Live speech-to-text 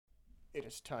It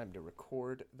is time to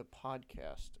record the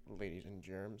podcast, ladies and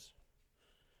germs.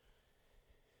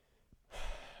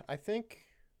 I think...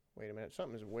 Wait a minute,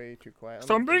 something is way too quiet.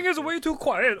 Something is way too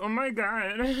quiet. Oh my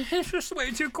god. It's just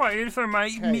way too quiet for my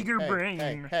meager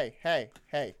brain. Hey.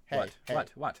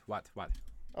 What?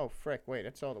 Oh, frick, wait,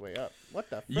 it's all the way up. What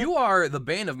the frick? You are the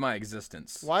bane of my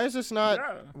existence. Why is this not...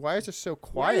 Yeah. Why is this so Why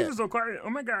quiet? is it so quiet? Oh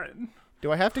my god.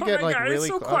 Do I have to get, my god, really... it's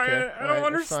so quiet. Okay, I don't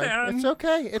understand. It's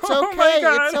okay. It's Oh okay. my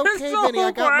god, It's okay, it's so Vinny.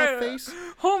 I got quiet. my face...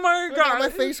 Oh my god. I got my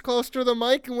face close to the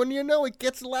mic, and when you know, it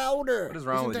gets louder. What is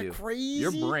wrong with Isn't you? that crazy?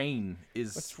 Your brain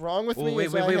is... What's wrong with oh, me wait,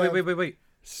 is wait, I wait, have wait, wait, wait.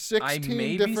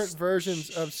 16 different versions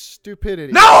of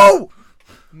stupidity. No!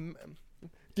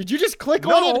 Did you just click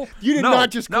on it? You did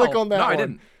not just click on that No, one. I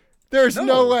didn't. There's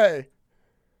no way.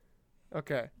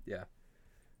 Okay. Yeah.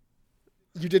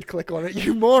 You did click on it,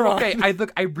 you moron. Okay,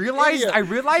 I realized You I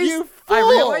fool!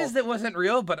 realized it wasn't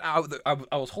real, but I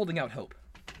was holding out hope.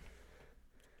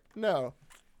 No.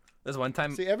 This one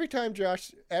time. See, every time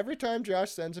Josh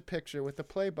sends a picture with the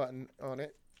play button on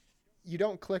it, you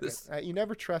don't click it. You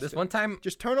never trust it. This one time.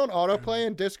 Just turn on autoplay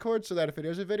in Discord so that if it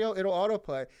is a video, it'll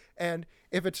autoplay. And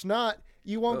if it's not,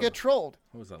 you won't get trolled.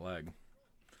 What was that lag?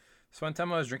 This one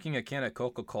time I was drinking a can of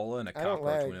Coca-Cola and a I don't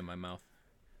cockroach lag. went in my mouth.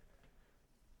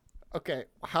 Okay,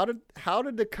 how did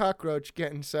the cockroach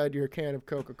get inside your can of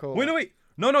Coca-Cola? Wait.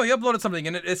 No, you uploaded something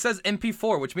and it says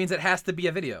MP4, which means it has to be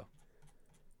a video.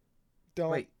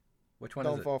 Wait, which one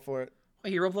is it? Don't fall for it.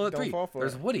 Wait, you uploaded Don't 3. fall for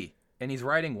There's it. Woody, and he's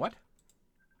riding what?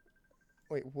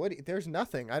 Wait, Woody, there's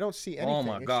nothing. I don't see anything. Oh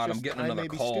my It's god, I'm just getting I another may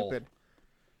be call. stupid.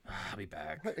 I'll be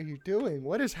back. What are you doing?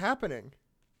 What is happening?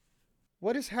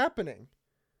 What is happening?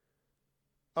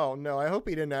 Oh no, I hope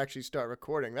he didn't actually start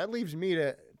recording. That leaves me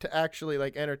to actually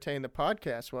entertain the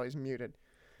podcast while he's muted.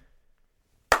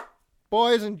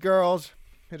 Boys and girls,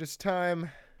 it is time.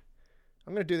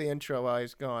 I'm going to do the intro while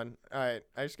he's gone. All right,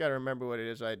 I just got to remember what it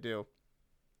is I do.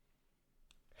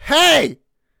 Hey!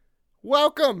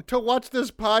 Welcome to What's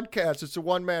This Podcast. It's a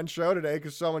one-man show today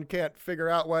because someone can't figure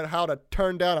out how to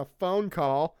turn down a phone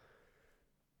call.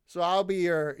 So I'll be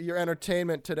your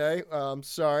entertainment today.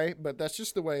 Sorry, but that's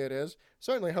just the way it is.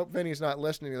 Certainly hope Vinny's not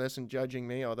listening to this and judging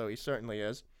me, although he certainly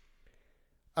is.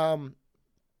 I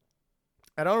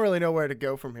don't really know where to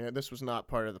go from here. This was not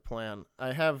part of the plan.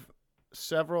 I have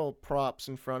several props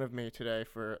in front of me today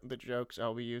for the jokes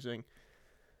I'll be using.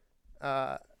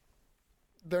 They're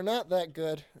not that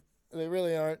good. They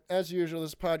really aren't. As usual,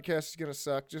 this podcast is going to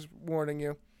suck. Just warning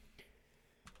you.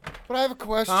 But I have a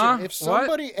question. If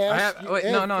somebody asks you... Wait,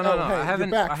 no. Hey, I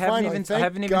haven't even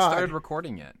started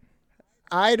recording yet.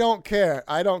 I don't care.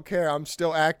 I'm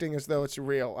still acting as though it's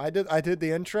real. I did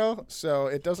the intro, so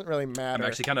it doesn't really matter. I'm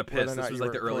actually kind of pissed. This was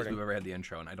the earliest we've ever had the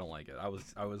intro, and I don't like it. I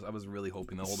was really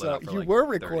hoping to hold it so up for you were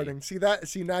recording. 30.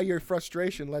 See now your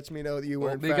frustration lets me know that you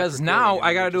were in fact because now recording,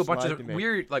 I got to do a bunch lied of to me.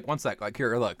 weird one sec.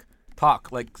 Here, look. Talk,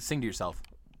 sing to yourself.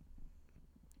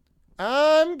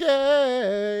 I'm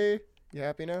gay. You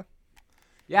happy now?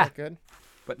 Yeah. Good.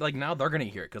 But now they're gonna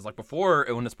hear it because before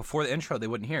when it's before the intro they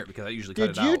wouldn't hear it because I usually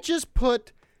cut it out.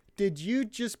 Did you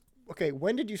just okay?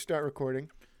 When did you start recording?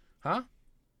 Huh?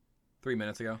 3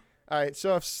 minutes ago. All right.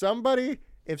 So if somebody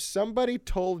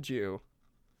told you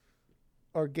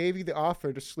or gave you the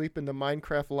offer to sleep in the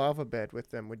Minecraft lava bed with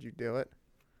them, would you do it?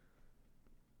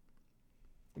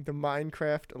 The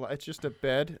Minecraft, it's just a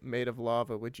bed made of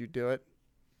lava. Would you do it?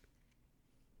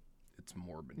 It's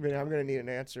morbid. I mean, I'm gonna need an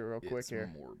answer real quick here.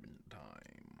 It's morbid time.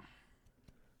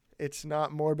 It's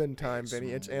not morbid time,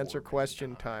 Vinny. It's answer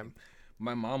question time.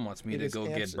 My mom wants me to go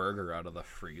get burger out of the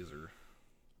freezer.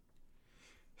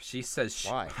 She says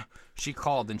why? She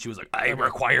called and she was like, "I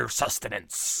require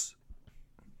sustenance."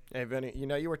 Hey, Vinny,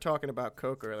 you were talking about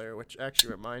Coke earlier, which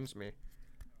actually reminds me.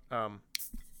 Oh,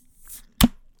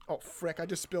 frick, I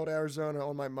just spilled Arizona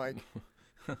on my mic.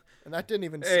 And that didn't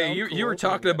even sound Hey, cool. you were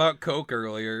talking about Coke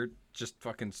earlier. Just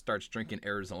fucking starts drinking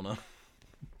Arizona.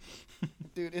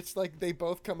 Dude, it's like they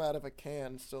both come out of a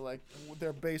can, so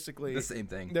they're basically... the same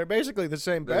thing. They're basically the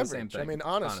same They're beverage. the same thing, I mean,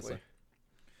 honestly.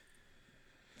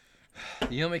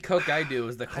 The only Coke I do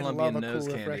is the Colombian I love a nose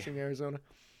cool, candy. refreshing Arizona.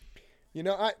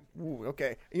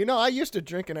 I used to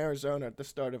drink in Arizona at the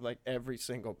start of every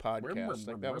single podcast.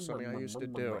 That was something I used to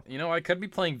do. I could be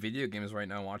playing video games right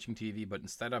now, watching TV, but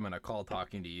instead I'm in a call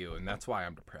talking to you, and that's why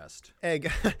I'm depressed. Hey,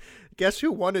 guess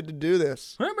who wanted to do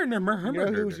this?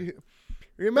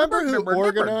 Remember who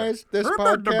organized this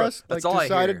podcast? That's all I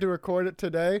decided hear. to record it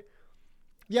today?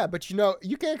 Yeah, but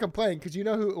you can't complain because you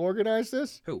know who organized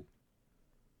this? Who?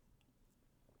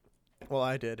 Well,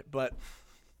 I did, but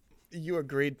you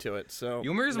agreed to it, so the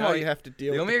only reason now why you have to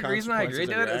deal the with only the reason I agreed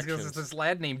to it is consequences because it's this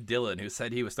lad named Dylan who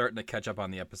said he was starting to catch up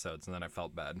on the episodes, and then I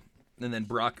felt bad. And then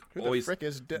Brock Who always the frick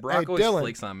is Brock hey, always Dylan.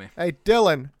 flakes on me. Hey,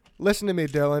 Dylan, listen to me,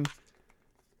 Dylan.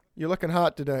 You're looking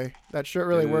hot today. That shirt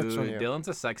really works on you. Dylan's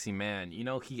a sexy man. You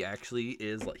know, he actually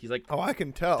is. He's like. Oh, I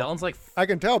can tell. Dylan's like. I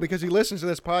can tell because he listens to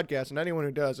this podcast, and anyone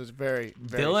who does is very,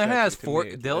 very. Dylan has sexy four.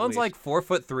 to me, Dylan's like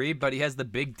 4'3", but he has the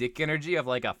big dick energy of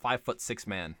like a 5'6"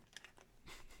 man.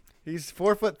 He's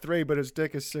 4'3", but his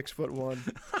dick is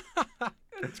 6'1".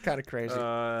 It's kind of crazy.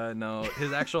 No,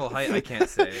 his actual height I can't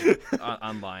say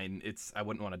online. I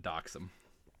wouldn't want to dox him.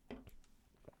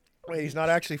 Wait, he's not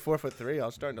actually 4'3". I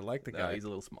was starting to like the guy. No, he's a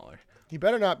little smaller. He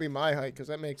better not be my height, because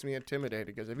that makes me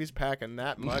intimidated. Because if he's packing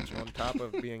that much on top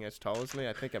of being as tall as me,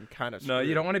 I think I'm kind of. No,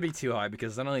 you don't want to be too high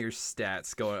because then all your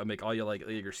stats go. Make all your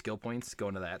your skill points go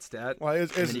into that stat. Well, and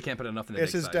then you can't put enough in the.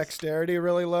 Is his dexterity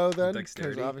really low then?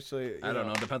 Dexterity. Obviously, I don't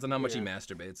know. Depends on how much he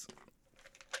masturbates.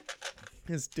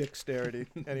 His dexterity.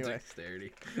 Anyway.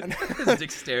 Dexterity. His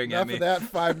dick staring at me. Enough of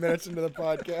that. 5 minutes into the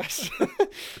podcast.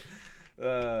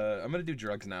 I'm gonna do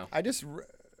drugs now.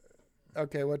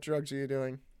 Okay, what drugs are you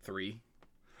doing? 3.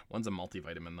 One's a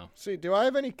multivitamin though. See, do I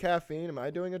have any caffeine? Am I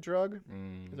doing a drug?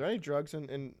 Is there any drugs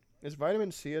in is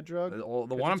vitamin C a drug? The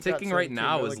one I'm taking right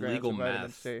now is legal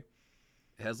meth. It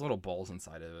has little balls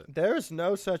inside of it. There is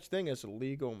no such thing as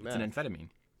legal meth. It's an amphetamine.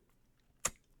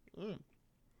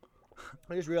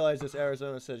 I just realized this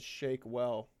Arizona says shake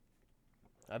well.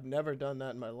 I've never done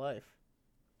that in my life.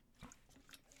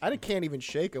 I can't even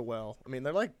shake a well. I mean,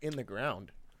 they're like in the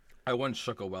ground. I once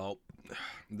shook a well.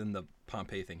 Then the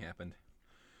Pompeii thing happened.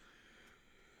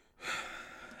 It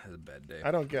was a bad day. I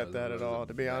don't get that at all,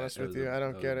 to be honest with you. I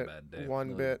don't get it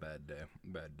one bit. Bad day.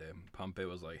 Bad day. Pompeii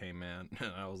was like, hey, man.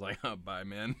 And I was like, oh, bye,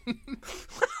 man.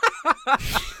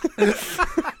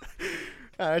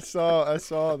 I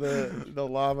saw the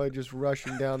lava just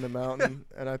rushing down the mountain,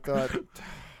 and I thought.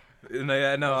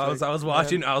 I was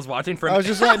watching from. I was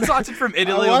just like, I was watching from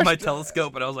Italy with my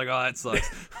telescope, and I was like, oh, that sucks.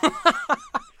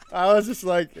 I was just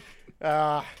like,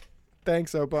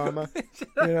 thanks, Obama.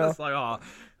 You know? It's like,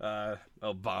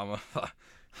 Obama.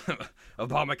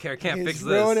 Obamacare can't fix this. He's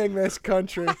ruining this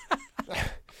country.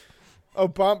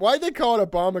 Why'd they call it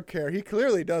Obamacare? He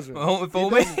clearly doesn't. Well, he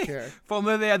doesn't care. If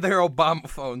only they had their Obama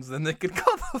phones, then they could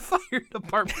call the fire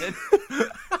department.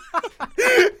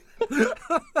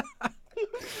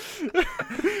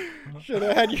 Should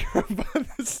have had your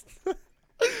Obama.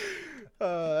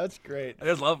 That's great. I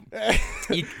just love.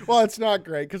 Well, it's not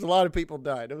great because a lot of people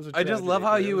died. It was. I just love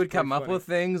how he would come up with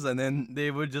things and then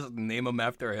they would just name them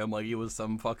after him like he was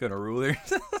some fucking ruler.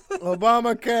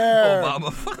 Obamacare.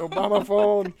 Obama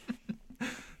phone.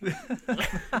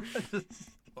 Just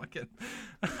fucking.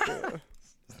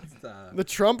 The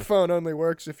Trump phone only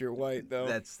works if you're white, though.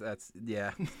 That's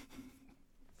yeah.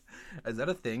 Is that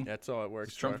a thing? That's all it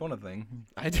works. Is Trump own a thing?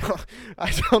 I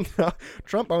don't know.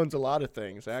 Trump owns a lot of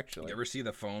things, actually. You ever see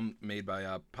the phone made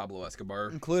by Pablo Escobar?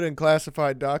 Including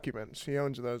classified documents. He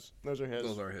owns those. Those are his.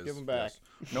 Those are his. Give them back.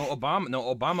 Yes. No,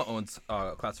 Obama owns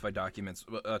classified documents.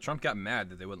 Trump got mad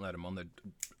that they wouldn't let him own the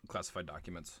classified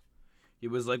documents. He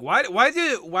was like, why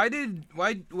did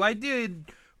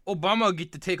Obama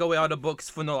get to take away all the books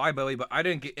from the library, but I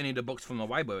didn't get any of the books from the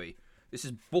library? This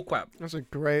is bullcrap. That's a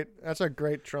great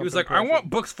Trump. He was like, I want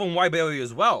books from library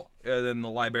as well. And then the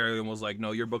librarian was like,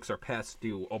 no, your books are past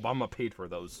due. Obama paid for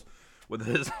those with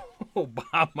his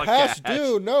Obama past cash.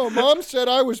 Due? No, Mom said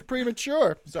I was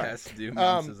premature. Sorry. Past due.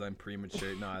 Mom says I'm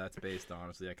premature. No, that's based,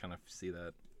 honestly. I kind of see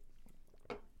that.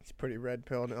 It's pretty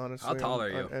red-pilled, honestly. How tall are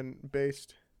you? And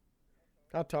based.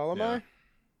 How tall am I?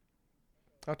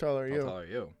 How tall are you? How tall are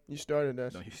you? You started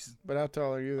this. No, but how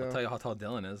tall are you, though? I'll tell you how tall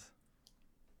Dylan is.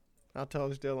 How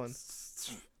tall is Dylan?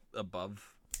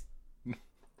 Above.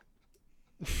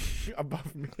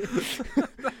 Above me.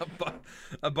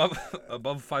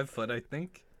 above 5 foot, I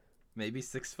think. Maybe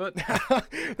 6 foot.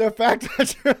 The fact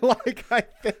that you're like, I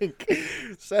think,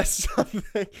 says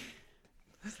something.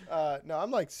 No,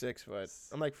 I'm like 6 foot.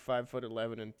 I'm like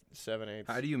 5'11" and 7/8.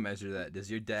 How do you measure that? Does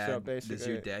your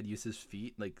dad use his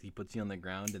feet? Like he puts you on the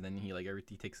ground and then he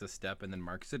takes a step and then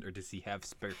marks it, or does he have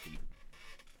spare feet?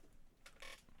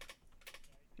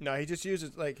 No, he just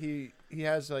uses like he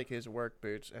has like his work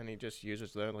boots and he just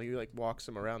uses them. He like walks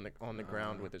them around on the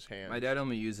ground with his hands. My dad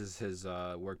only uses his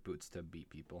work boots to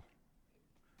beat people.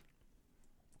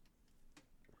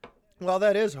 Well,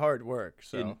 that is hard work.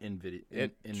 So in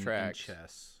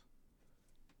chess.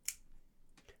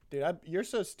 Dude, you're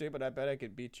so stupid. I bet I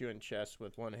could beat you in chess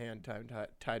with one hand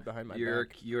tied behind my back.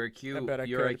 Your IQ. I bet I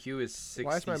your could. IQ is 67.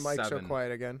 Why is my mic so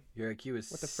quiet again? Your IQ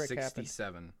is what the frick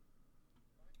 67. happened?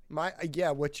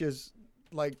 Which is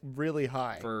like really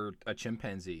high. For a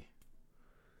chimpanzee.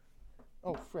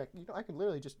 Oh frick! I can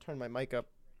literally just turn my mic up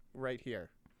right here.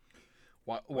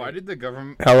 Why did the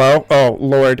government? Hello? Oh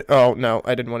Lord! Oh no,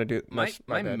 I didn't want to do my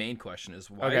main question is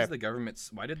why did the government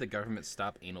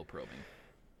stop anal probing?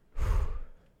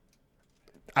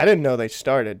 I didn't know they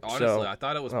started. Honestly, I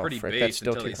thought it was pretty based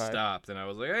until they stopped, and I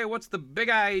was like, "Hey, what's the big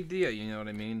idea?" You know what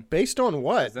I mean? Based on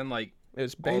what? Then like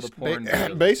it's based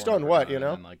based on what? You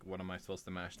know? And, like, what am I supposed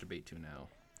to masturbate to now?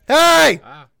 Hey!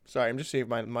 Sorry, I'm just seeing if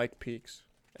my mic peaks.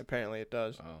 Apparently, it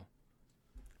does. Oh.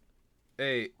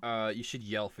 Hey, you should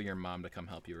yell for your mom to come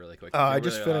help you really quick. I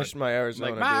just finished my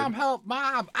Arizona. Like, Mom, help,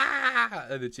 Mom! Ah!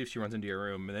 And then see if she runs into your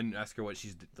room, and then ask her what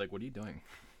she's like. What are you doing?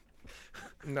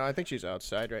 No, I think she's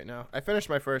outside right now. I finished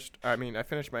my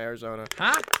Arizona.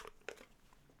 Huh?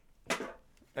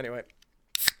 Anyway,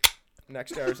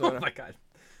 next Arizona. Oh my God,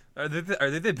 are they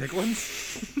the big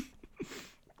ones?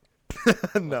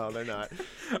 No, they're not.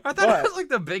 I thought it was like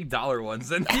the big dollar ones,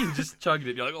 and you just chugged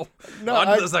it. You're like, oh, no,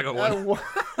 on to the second one.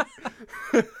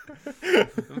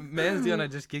 Man's gonna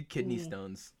just get kidney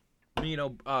stones. You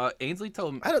know, Ainsley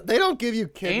told me. They don't give you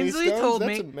kidney stones.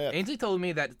 That's a myth. Ainsley told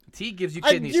me that tea gives you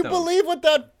kidney stones. You believe what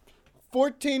that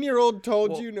 14-year-old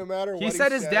told you? No matter what he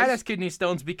said, his dad has kidney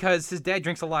stones because his dad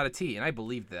drinks a lot of tea, and I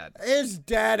believed that. His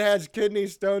dad has kidney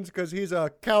stones because he's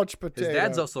a couch potato. His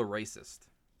dad's also racist.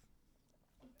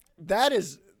 That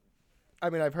is,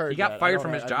 I mean, I've heard. He got fired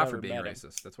from his job for being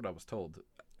racist. That's what I was told.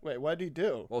 Wait, what did he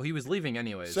do? Well, he was leaving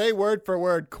anyways. Say word for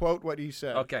word, quote what he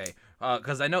said. Okay,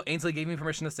 because I know Ainsley gave me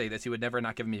permission to say this. He would never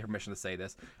not give me permission to say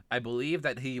this. I believe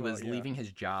that he was leaving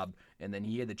his job, and then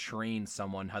he had to train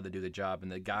someone how to do the job,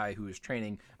 and the guy who was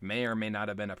training may or may not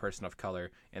have been a person of color,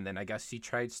 and then I guess he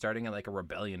tried starting like a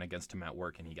rebellion against him at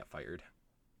work, and he got fired.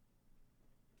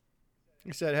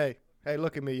 He said, hey,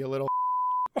 look at me, you little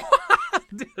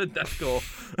Dude, that's cool.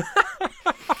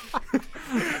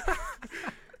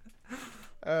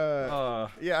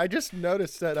 Yeah, I just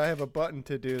noticed that I have a button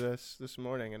to do this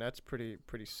morning, and that's pretty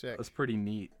sick. That's pretty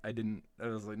neat. I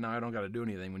was like, no, I don't got to do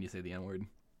anything when you say the N-word.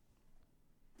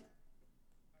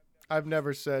 I've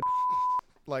never said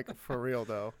like for real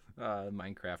though.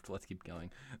 Minecraft. Let's keep going.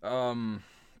 All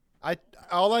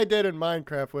I did in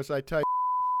Minecraft was I typed.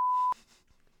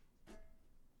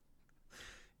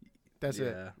 That's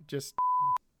it. Just.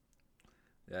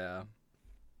 Yeah.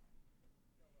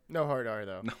 No hard R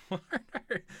though. No hard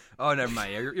R. Oh, never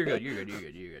mind. You're good. You're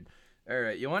good. All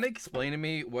right. You want to explain to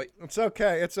me what? It's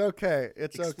okay. Explain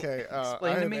I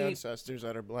have to me ancestors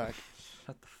that are black.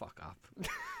 Shut the fuck up.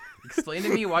 Explain to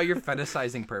me why you're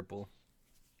fetishizing purple.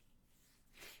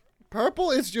 Purple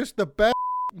is just the best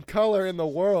color in the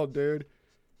world, dude.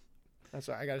 That's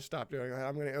why I gotta stop doing that.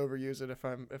 I'm gonna overuse it if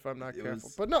I'm not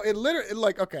careful. But no, it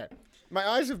literally okay. My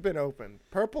eyes have been opened.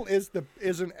 Purple is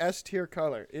an S tier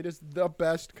color. It is the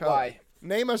best color. Why?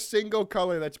 Name a single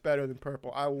color that's better than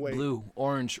purple. I'll wait. Blue,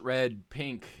 orange, red,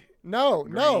 pink. No.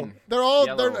 They're all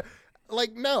yellow,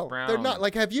 brown, they're not.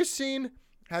 Like have you seen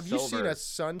silver. a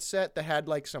sunset that had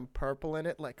like some purple in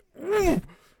it? Like Yeah,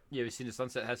 have you seen a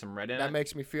sunset that has some red in it? That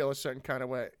makes me feel a certain kind of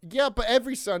way. Yeah, but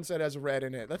every sunset has red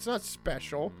in it. That's not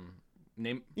special.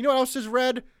 You know what else is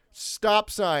red? Stop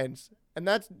signs. And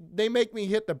they make me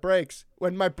hit the brakes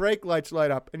when my brake lights light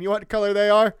up. And you know what color they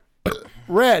are?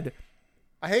 Red.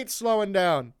 I hate slowing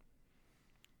down.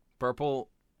 Purple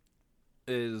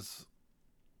is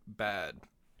bad.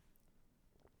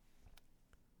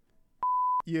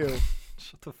 You.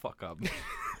 Shut the fuck up.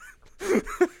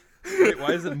 Wait,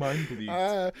 why is it mine, please?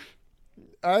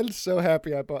 I'm so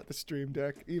happy I bought the Stream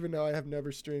Deck, even though I have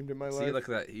never streamed in my life. See, look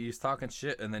at that. He's talking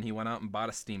shit, and then he went out and bought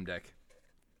a Steam Deck.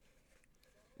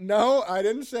 No, I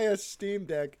didn't say a Steam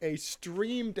Deck. A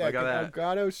Stream Deck. An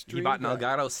Elgato Stream Deck. He bought an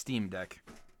Elgato Steam Deck.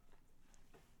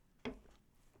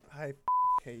 I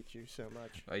hate you so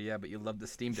much. Oh, yeah, but you love the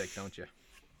Steam Deck, don't you?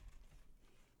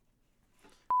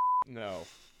 No.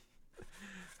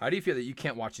 How do you feel that you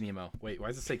can't watch an email? Wait, why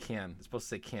does it say can? It's supposed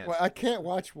to say can't. Well, I can't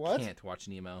watch what? Can't watch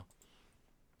an email.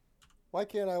 Why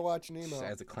can't I watch an email? Just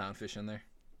adds a clownfish in there.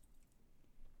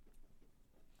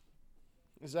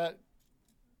 Is that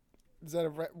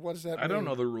what does that mean? I don't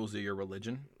know the rules of your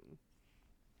religion.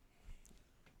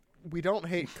 We don't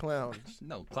hate clowns.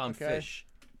 No, clownfish. Okay?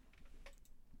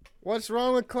 What's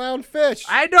wrong with clownfish?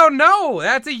 I don't know.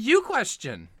 That's a you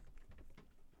question.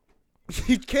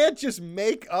 You can't just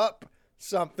make up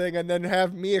something and then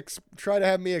have me try to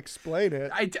have me explain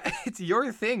it. It's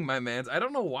your thing, my man. I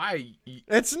don't know why.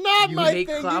 It's not my thing.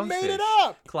 Clownfish. You made it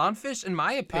up. Clownfish, in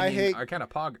my opinion, are kind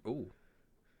of Ooh,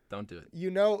 don't do it. You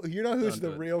know who's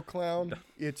the real clown?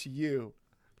 It's you.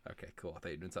 Okay, cool. I thought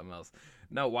you were doing something else.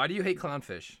 No, why do you hate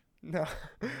clownfish? No.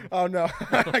 Oh, no.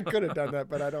 I could have done that,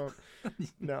 but I don't.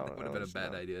 No. That would have been a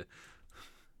bad idea.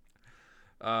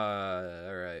 All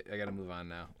right. I got to move on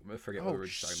now. I forget what we were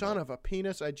just talking son about. of a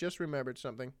penis. I just remembered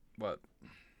something. What?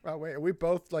 Oh, wait. Are we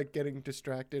both, like, getting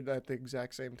distracted at the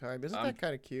exact same time? Isn't that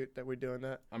kind of cute that we're doing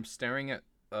that? I'm staring at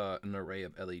an array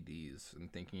of LEDs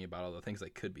and thinking about all the things I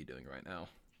could be doing right now.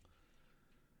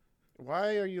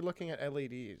 Why are you looking at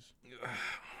LEDs?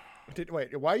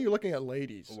 Wait, why are you looking at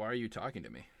ladies? Why are you talking to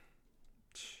me?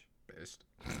 Based.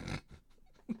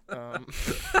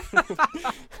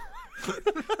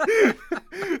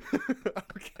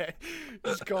 Okay.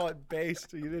 Just call it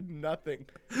based. You did nothing.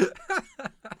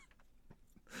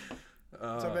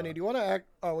 So, Benny, do you want to act?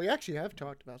 Oh, we actually have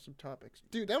talked about some topics.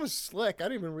 Dude, that was slick. I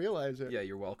didn't even realize it. Yeah,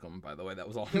 you're welcome, by the way. That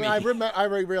was all me. I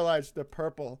realized the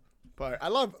purple part. I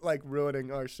love, like,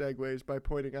 ruining our segues by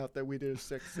pointing out that we did a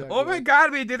sick segue. Oh, my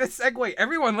God, we did a segue.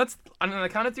 Everyone, let's, on the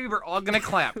count of three, we're all going to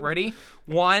clap. Ready?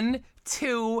 1,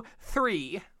 2,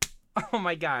 3. Oh,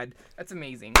 my God. That's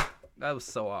amazing. That was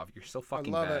so off. You're so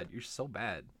fucking bad. You're so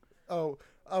bad. Oh,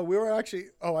 we were actually...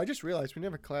 Oh, I just realized we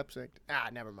never clap synced.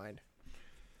 Never mind.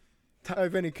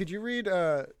 Vinny, could you read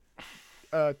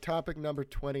topic number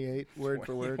 28 word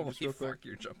for word? Just real quick?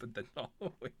 You're jumping all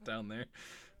the way down there.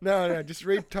 No, just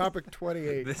read topic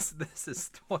 28. This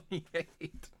is 28.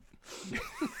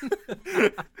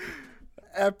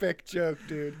 Epic joke,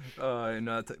 dude. Oh,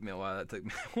 no, that took me a while.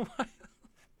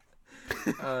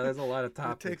 There's a lot of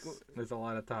topics. There's a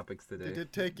lot of topics today. Did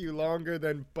it take you longer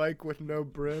than bike with no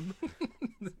brim?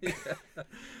 Yeah.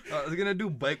 I was gonna do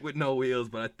bike with no wheels,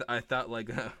 but I thought like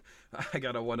I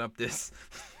gotta one up this.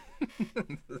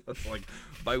 That's like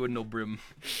bike with no brim.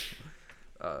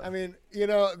 I mean,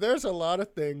 there's a lot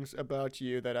of things about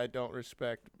you that I don't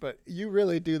respect, but you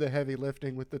really do the heavy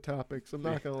lifting with the topics. I'm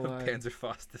not gonna lie.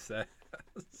 Panzerfaust ass.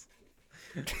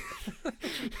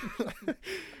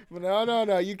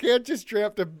 No. You can't just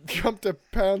jump to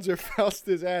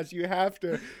Panzerfaust's ass. You have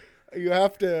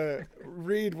to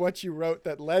read what you wrote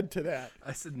that led to that.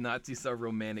 I said Nazis are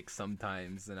romantic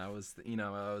sometimes, and I was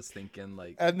thinking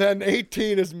like. And then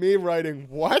 18 is me writing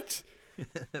what?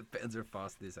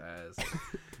 Panzerfaust's ass.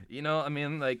 I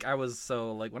mean, like I was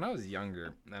when I was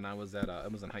younger and I was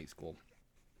in high school.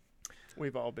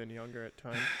 We've all been younger at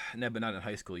times. No, but not in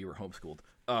high school. You were homeschooled.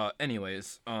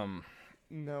 Anyways,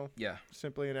 no. Yeah.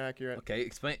 Simply inaccurate. Okay,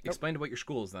 explain what your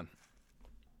school is then.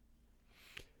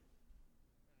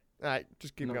 All right,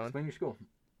 just keep going. Explain your school.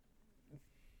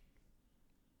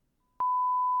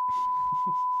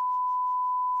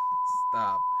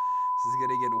 Stop. This is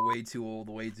gonna get way too old,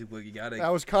 way too quick. You gotta.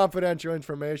 That was confidential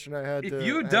information. I had to. If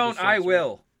you don't, I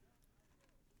will.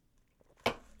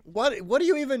 What do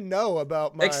you even know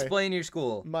about my... Explain your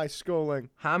school. My schooling.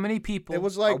 How many people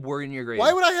were in your grade?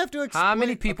 Why would I have to explain... How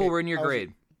many people were in your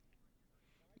grade?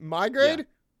 My grade? Yeah.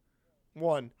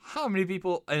 1. How many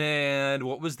people... And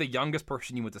what was the youngest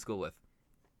person you went to school with?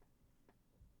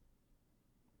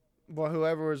 Well,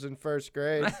 whoever was in first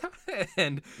grade.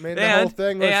 And I mean, the whole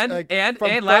thing was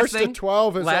from first to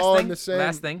 12 is all in the same...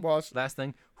 Last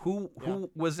thing. Who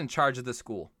was in charge of the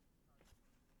school?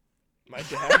 My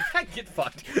dad. Get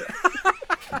fucked.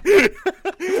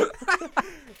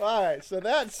 All right, so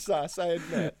that's sus, I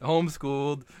admit.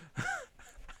 Homeschooled.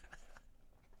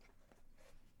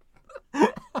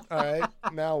 All right,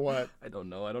 now what? I don't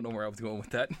know. I don't know where I was going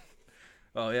with that.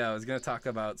 Oh, yeah, I was going to talk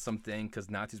about something because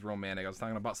Nazis were romantic. I was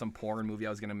talking about some porn movie I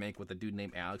was going to make with a dude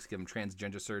named Alex, give him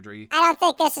transgender surgery. I don't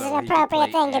think this is an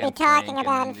appropriate thing to be talking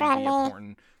about in front of me.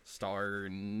 Porn star,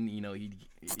 and, he'd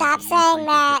Stop saying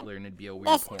that. Hitler, and it'd be a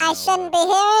weird porno, I shouldn't be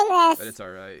hearing this. But it's all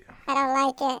right. I don't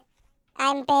like it.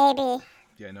 I'm baby.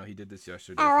 Yeah, no, he did this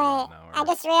yesterday. Oh, wait. I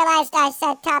just realized I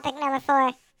said topic number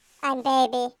 4. I'm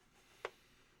baby.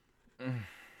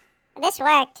 This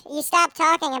worked. You stopped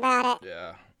talking about it.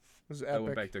 Yeah. This is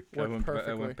epic.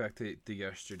 I went back to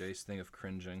yesterday's thing of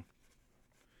cringing.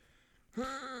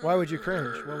 Why would you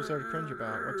cringe? What was there to cringe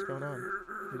about? What's going on?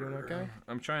 You doing okay?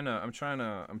 I'm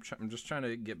just trying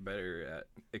to get better at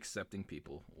accepting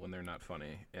people when they're not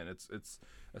funny, and that's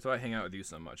why I hang out with you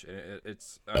so much. I'm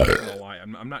not gonna lie,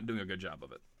 I'm not doing a good job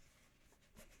of it.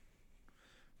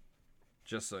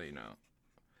 Just so you know.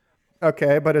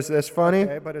 Okay, but is this funny?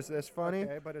 Oh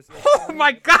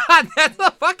my God, that's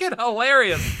fucking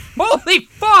hilarious! Holy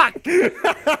fuck!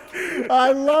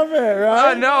 I love it,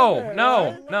 right?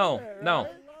 No.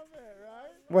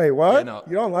 Wait, what? Yeah, no,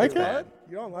 you don't like it? bad.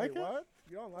 You don't like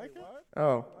it?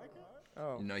 Oh.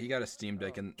 Oh. You know, he got a Steam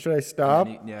Deck and Should I stop?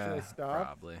 yeah, Should I stop?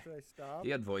 probably. Should I stop? He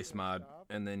had voice mod,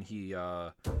 and then he.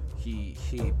 I'm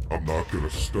not gonna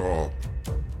stop.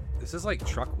 This is like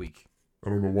Truck Week. I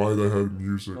don't know why they had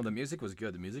music. No, the music was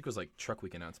good. The music was like Truck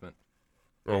Week announcement.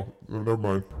 Oh, never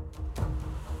mind.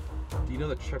 Do you know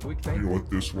the Truck Week You thing? know what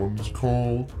this one's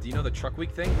called? Do you know the Truck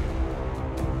Week thing?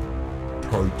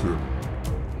 Titan.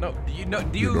 No. Do you know?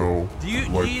 Do You you? know, do you?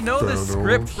 like do you know the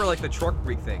script Thanos. for like the Truck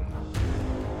Week thing?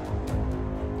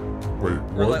 Wait,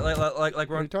 Or what? like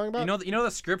What are you talking about? You know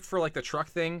the script for like the truck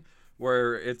thing,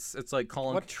 where it's like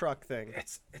calling. What truck thing?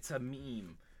 It's a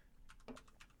meme.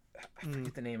 I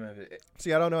forget the name of it.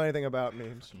 See, I don't know anything about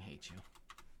memes. I hate you.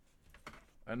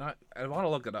 I want to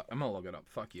look it up. I'm gonna look it up.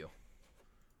 Fuck you.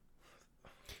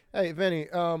 Hey, Vinny,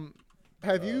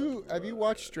 have you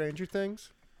watched Stranger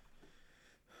Things?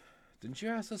 Didn't you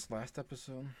ask this last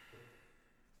episode?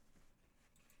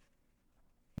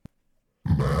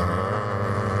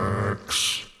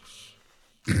 Max,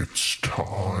 it's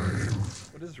time.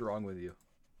 What is wrong with you?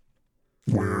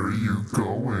 Where are you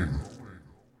going?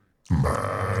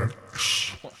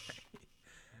 Max.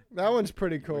 That one's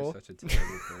pretty You're cool. such a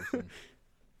terrible person.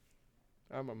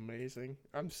 I'm amazing.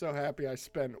 I'm so happy I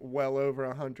spent well over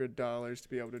 $100 to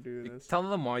be able to do this. Tell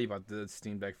them why you bought the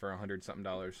Steam Deck for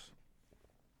 $100-something.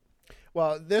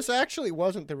 Well, this actually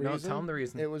wasn't the reason. No, tell them the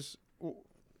reason. It was.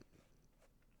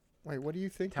 Wait, what do you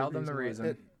think? Tell them the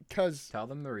reason. Because Tell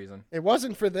them the reason. it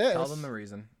wasn't for this. Tell them the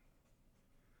reason.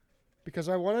 Because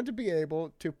I wanted to be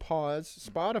able to pause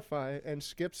Spotify and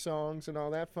skip songs and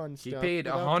all that fun He stuff. paid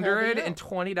without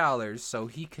tabbing out. $120 so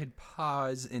he could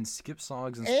pause and skip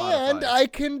songs and And Spotify. I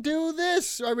can do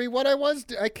this. I mean, what I was,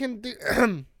 I can do.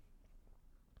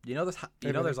 You know this.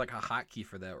 You know Hey, there's like a hotkey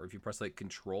for that, where if you press like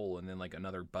Control and then like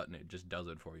another button, it just does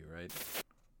it for you, right?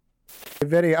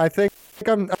 Vinny, I think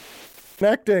I'm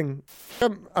connecting.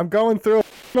 I'm going through.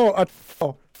 No,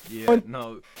 Yeah.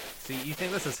 No. See, you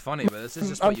think this is funny, but this is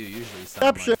just what you usually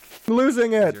sound like. exception. I'm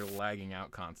losing 'Cause it. You're lagging out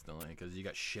constantly because you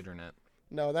got shitternet.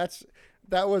 No,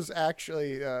 that was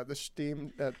actually the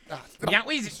Steam That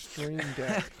was Stream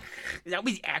Deck. that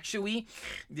was actually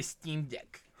the Steam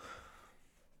Deck.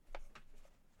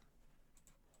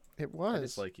 It I was.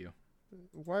 dislike you.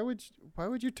 Why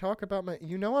would you talk about my?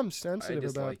 You know I'm sensitive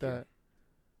about dislike you. that.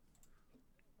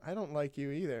 I don't like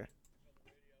you either.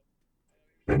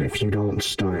 And if you don't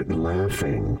start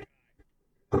laughing,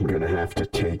 I'm gonna have to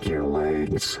take your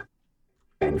legs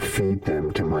and feed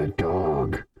them to my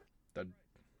dog. The-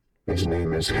 His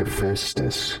name is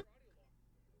Hephaestus.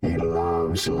 He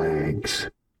loves legs.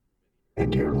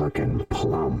 And you're looking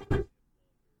plump.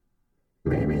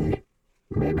 Maybe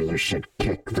you should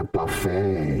kick the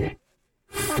buffet,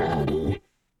 fatty.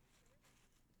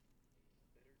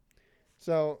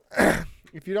 So,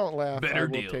 if you don't laugh, I Better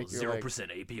will deal, take your 0%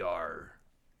 legs. APR.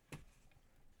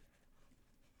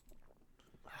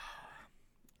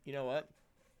 You know what?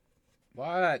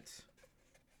 What?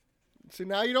 See,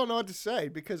 now you don't know what to say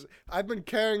because I've been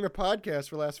carrying the podcast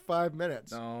for the last 5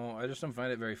 minutes. No, I just don't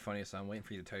find it very funny, so I'm waiting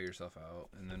for you to tire yourself out,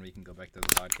 and then we can go back to the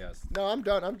podcast. No, I'm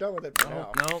done. I'm done with it for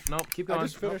now. No, keep I going.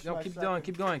 just finished No, my keep second. going,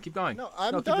 keep going. No,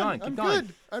 I'm keep done. Going, keep I'm going.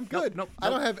 good. I'm good. Nope, I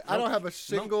don't have a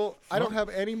single. I don't nope. have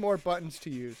any more buttons to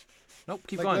use. Nope,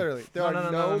 keep Like going. literally, there are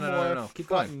no more Keep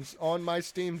going. buttons on my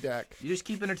Steam Deck. You just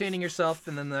keep entertaining yourself,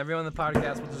 and then everyone in the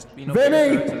podcast will just,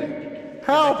 Vinny! Get back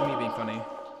Help! to me being funny.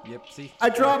 Yep, see? I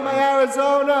dropped my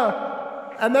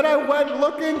Arizona, and then I went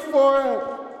looking for it.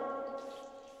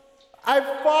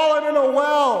 I've fallen in a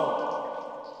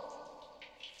well.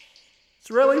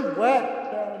 It's really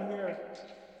wet down here.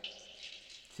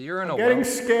 So you're in a Getting well.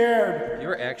 scared.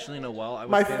 You're actually in a well.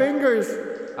 My fingers.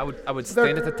 I would they're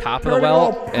stand at the top of the turning well,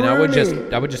 all and I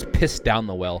pruny. would just piss down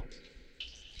the well.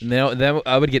 And then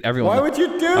I would get everyone. Why would you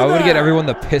do that? I would get everyone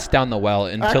to piss down the well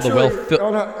until the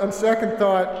well on second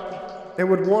thought, it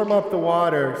would warm up the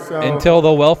water. So until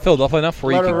the well filled up enough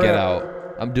where you Let her could get rip.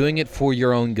 out. I'm doing it for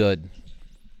your own good.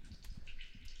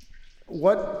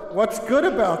 what's good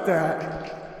about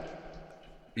that?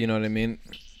 You know what I mean?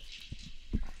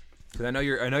 Because I know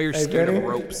you're Hey, scared Vinny, of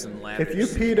ropes and ladders. If you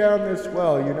pee down this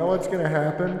well, you know what's gonna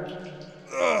happen?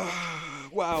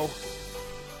 Wow.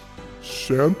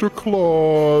 Santa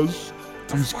Claus,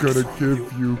 he's gonna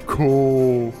give you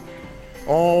coal.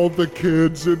 All the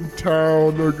kids in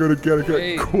town are gonna get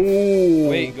Wait. coal.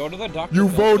 Wait, go to the doctor. You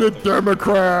voted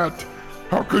Democrat.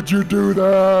 How could you do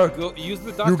that? Go use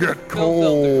the doctor. You get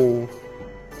coal.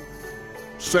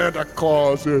 Santa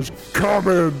Claus is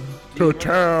coming to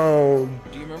town.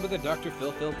 Do you remember the Dr.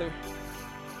 Phil filter?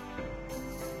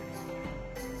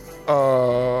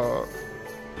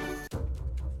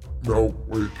 No,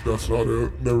 wait, that's not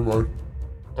it. Never mind.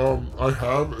 I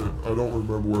have it. I don't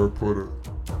remember where I put it.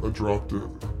 I dropped it.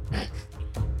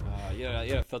 You had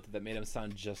a filter that made him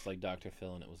sound just like Dr.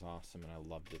 Phil, and it was awesome, and I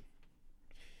loved it.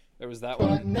 There was that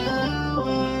one.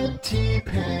 Now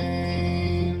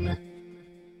T-Pain.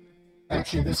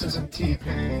 Actually, this isn't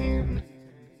T-Pain.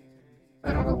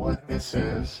 I don't know what this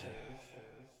is.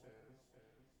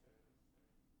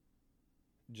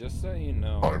 Just so you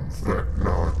know. I'm thick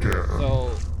now again.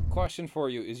 So, question for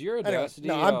you: is your Anyway, Audacity?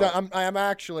 no, I'm done. I'm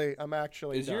actually.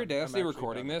 Is your done. I'm Audacity actually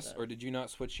recording done with this, that. or did you not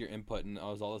switch your input and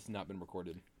has all this not been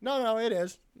recorded? No, it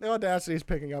is. The Audacity is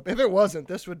picking up. If it wasn't,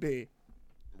 this would be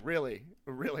really,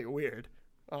 really weird,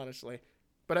 honestly.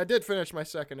 But I did finish my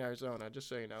second Arizona, just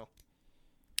so you know.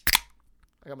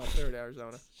 I got my third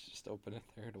Arizona. Just open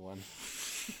a third one.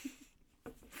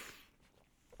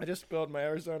 I just spilled my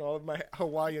Arizona all over my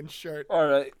Hawaiian shirt. All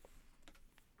right.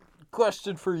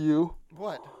 Question for you: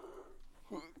 What?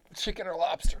 chicken or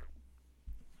lobster?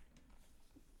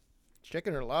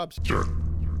 Chicken or lobster?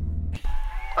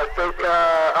 I think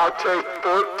I'll take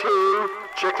 14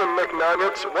 chicken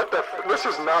McNuggets. What the this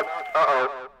is not,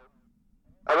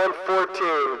 I went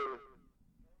 14.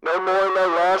 No more, no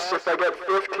less. If I get 15,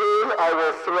 I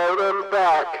will throw them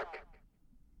back.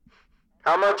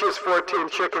 How much is 14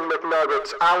 chicken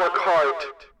McNuggets? A la carte.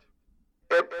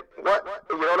 What?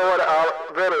 You don't know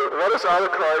what Vinny, what does a la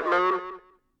carte mean?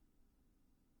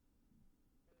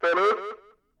 Vinny?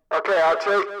 Okay,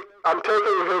 I'm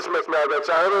taking his McNuggets.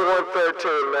 I only want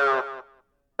 13 now.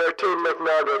 13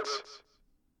 McNuggets.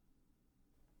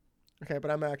 Okay, but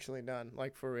I'm actually done.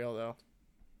 Like, for real, though.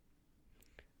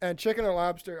 And chicken or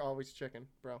lobster? Always chicken,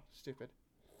 bro. Stupid.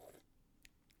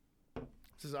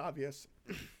 This is obvious.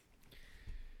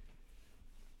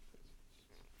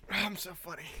 I'm so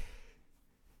funny.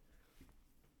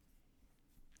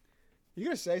 You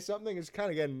gonna say something? It's kind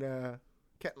of getting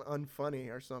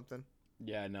unfunny or something.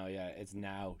 Yeah, it's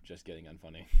now just getting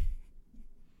unfunny.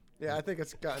 Yeah, I think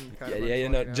it's gotten kind of No,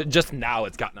 unfunny now. just now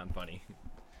it's gotten unfunny.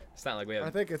 It's not like we have I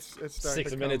think it's starting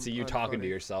 6 to minutes of come you talking to unfunny.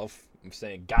 yourself. I'm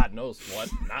saying God knows what,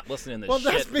 not listening to Well,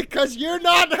 shit. that's because you're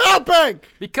not helping!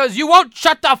 Because you won't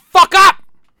shut the fuck up!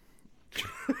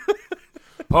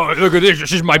 Oh, look at this.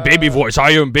 This is my baby voice.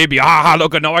 I am baby. Ah,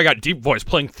 look at now. I got deep voice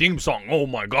playing theme song. Oh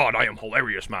my God, I am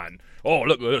hilarious, man. Oh,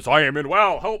 look at this. I am in.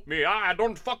 Well, help me.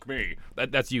 Don't fuck me.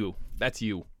 That's you. That's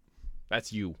you.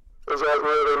 That's you. Is that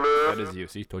really me? That is you.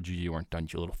 See, told you weren't done.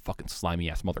 You little fucking slimy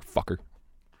ass motherfucker.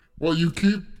 Well, you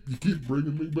keep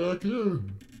bringing me back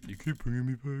in. You keep bringing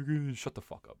me back in. Shut the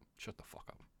fuck up. Shut the fuck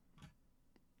up.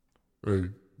 Hey,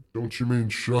 don't you mean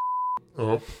shut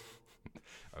up?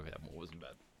 Okay, that one wasn't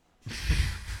bad.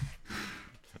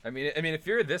 I mean, if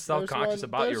you're this self-conscious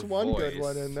about your There's one voice, good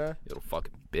one in there. you little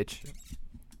fucking bitch.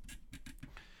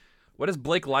 What is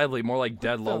Blake Lively? More like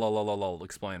dead. Lol, lol, lol, lol, lol.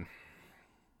 Explain.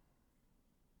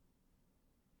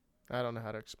 I don't know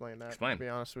how to explain that. Explain. To be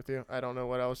honest with you, I don't know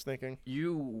what I was thinking.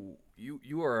 You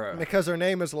are. Because her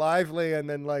name is Lively and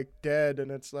then like dead and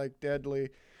it's like deadly.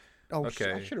 Oh,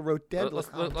 Okay. I should have wrote deadly.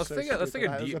 Let's take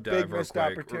a deep dive real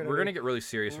quick. We're gonna get really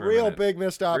serious for a real minute. big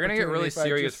missed We're opportunity. gonna get really if I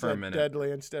serious just for a said minute.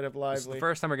 Deadly instead of This is the lively.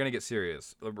 first time we're gonna get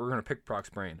serious. We're gonna pick Proc's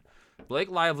brain. Blake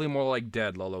Lively, more like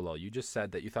dead. Lol, lol, lol. You just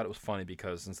said that you thought it was funny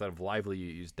because instead of lively, you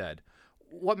used dead.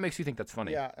 What makes you think that's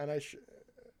funny? Yeah, and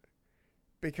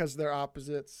because they're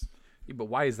opposites. Yeah, but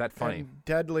why is that funny? And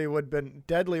deadly would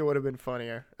have been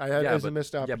funnier. It was a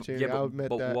missed opportunity. I'll admit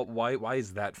but that. why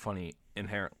is that funny?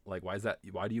 Inherent? Like, why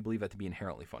do you believe that to be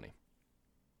inherently funny?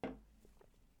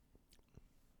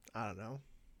 I don't know.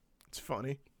 It's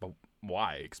funny. But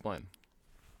why? Explain.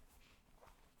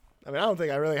 I mean, I don't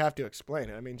think I really have to explain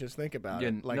it. I mean, just think about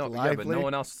it. Like lively but no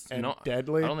one else. and No,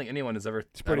 deadly. I don't think anyone has ever.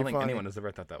 I pretty don't think funny. anyone has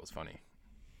ever thought that was funny.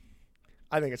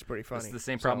 I think it's pretty funny. It's the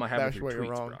same problem I have with that's your where you're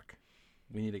tweets, wrong. Brock.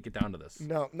 We need to get down to this.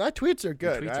 No, my tweets are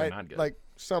good. tweets are not good. Like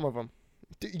some of them.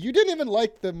 You didn't even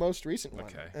like the most recent one.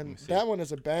 Okay, let And me see. that one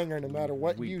is a banger no matter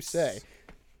what you Tweets. say.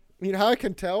 You know how I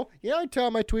can tell? You know how I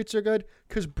tell my tweets are good?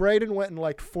 Because Braden went in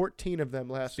like 14 of them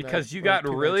last night. Because you or got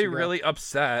 2 really, nights ago. really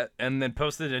upset and then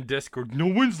posted in Discord, no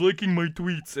one's liking my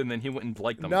tweets, and then he went and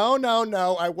liked them. No.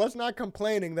 I was not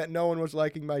complaining that no one was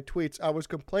liking my tweets. I was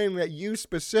complaining that you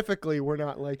specifically were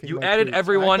not liking You my added tweets. I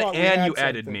everyone thought we and had you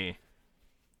added something. me.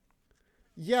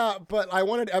 Yeah, but I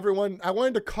wanted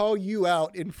to call you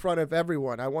out in front of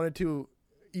everyone. I wanted to,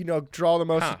 draw the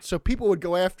most, Huh. so people would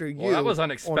go after you. Well, that was on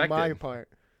unexpected. my part.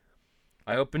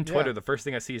 I opened Twitter. Yeah. The first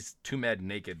thing I see is Too Mad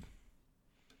Naked.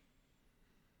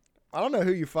 I don't know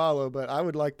who you follow, but I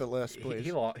would like the list, please.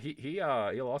 He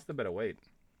lost a bit of weight.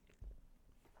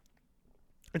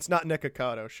 It's not Nick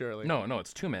Ocado, surely. No,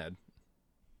 it's Too Mad.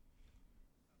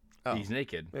 Oh. He's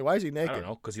naked. Wait, why is he I naked? don't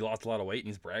know, because he lost a lot of weight and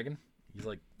he's bragging. He's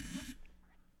like,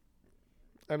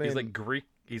 I mean, he's like Greek.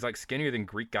 He's like skinnier than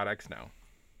Greek God X now.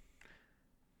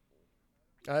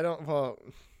 I don't know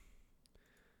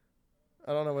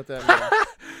what that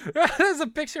means. There's a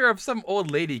picture of some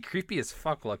old lady, creepy as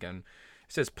fuck looking.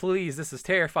 It says, "Please, this is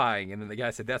terrifying." And then the guy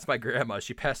said, "That's my grandma.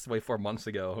 She passed away 4 months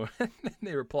ago." And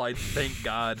they replied, "Thank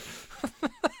God."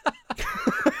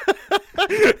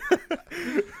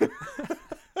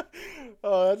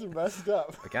 Oh, that's messed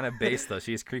up. Kind of base though.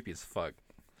 She's creepy as fuck.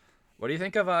 What do you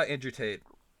think of Andrew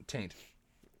Taint?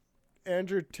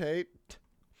 Andrew Tate.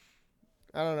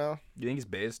 I don't know. You think he's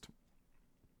based?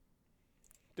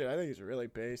 Dude, I think he's really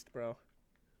based, bro.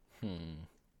 Hmm.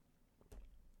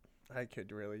 I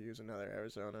could really use another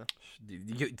Arizona.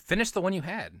 You finish the one you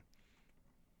had.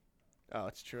 Oh,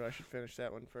 it's true. I should finish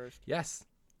that one first. Yes.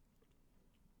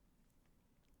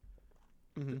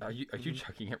 Mhm. Are you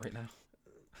chugging it right now?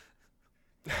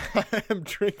 I am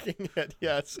drinking it,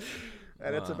 yes.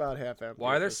 And it's about half empty.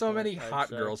 Why are at there this so point, many I'd hot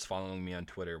say. girls following me on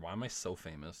Twitter? Why am I so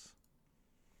famous?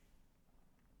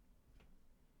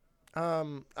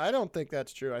 I don't think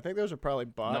that's true. I think those are probably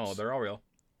bots. No, they're all real.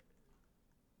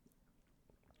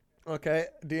 Okay,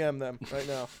 DM them right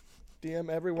now. DM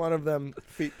every one of them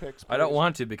feet pics. I don't please.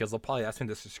 want to because they'll probably ask me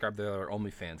to subscribe to their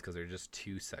OnlyFans because they're just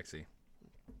too sexy.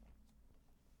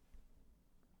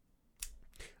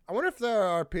 I wonder if there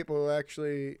are people who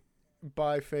actually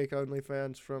buy fake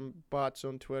OnlyFans from bots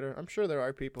on Twitter. I'm sure there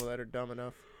are people that are dumb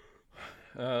enough.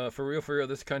 For real,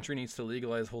 this country needs to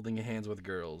legalize holding hands with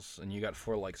girls, and you got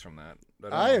 4 likes from that.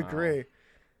 I don't know agree.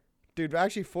 Dude,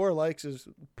 actually 4 likes is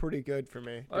pretty good for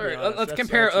me. How. All right, let's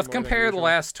compare the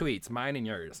last tweets, mine and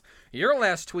yours. Your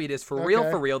last tweet is for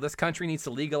real, this country needs to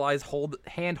legalize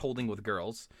hand holding with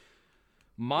girls.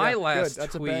 My last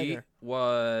tweet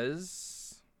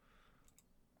was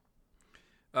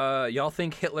y'all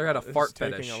think Hitler had a fart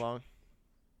fetish. Along.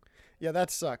 Yeah,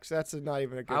 that sucks. That's not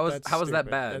even a good. How was that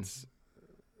bad?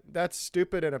 That's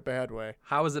stupid in a bad way.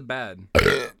 How is it bad?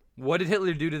 What did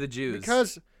Hitler do to the Jews?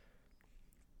 Because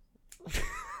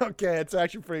okay, it's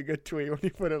actually a pretty good tweet when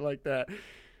you put it like that.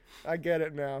 I get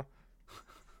it now.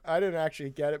 I didn't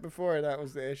actually get it before, and that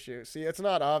was the issue. See, it's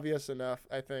not obvious enough,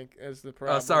 I think, is the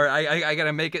problem. Oh, sorry. I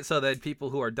gotta make it so that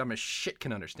people who are dumb as shit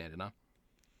can understand it, huh?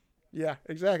 Yeah,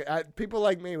 exactly. People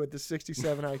like me with the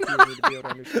 67 IQ need to be able to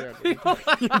understand what you're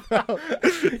talking about.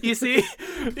 You see,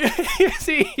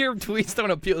 your tweets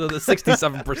don't appeal to the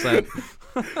 67%.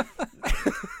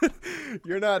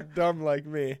 You're not dumb like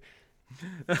me.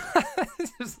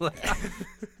 Just like,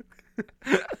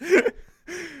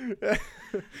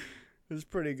 It's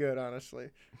pretty good,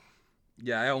 honestly.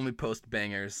 yeah, I only post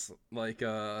bangers. Like,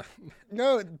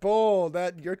 No, bull.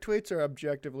 That your tweets are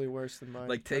objectively worse than mine.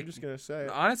 Like, I'm just gonna say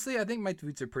it. honestly, I think my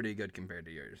tweets are pretty good compared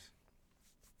to yours.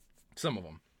 Some of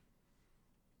them.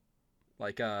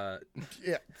 Like, Yeah,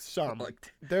 some.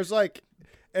 like, There's like,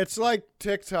 it's like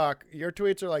TikTok. Your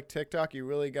tweets are like TikTok. You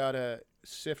really gotta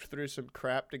sift through some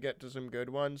crap to get to some good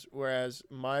ones. Whereas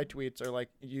my tweets are like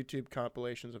YouTube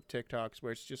compilations of TikToks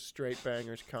where it's just straight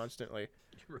bangers constantly.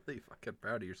 you're really fucking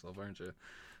proud of yourself, aren't you?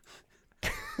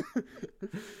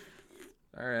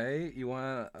 All right,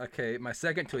 okay, my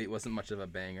second tweet wasn't much of a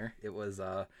banger. It was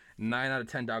 9 out of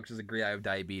 10 doctors agree I have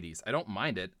diabetes. I don't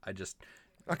mind it. I just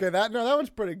Okay, that one's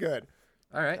pretty good.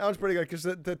 all right. That one's pretty good because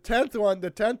the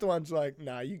 10th one's like,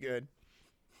 nah, you good.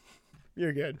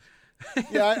 You're good.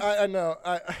 Yeah, I know.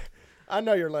 I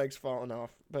know your leg's falling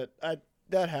off, but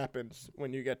that happens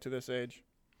when you get to this age.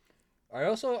 I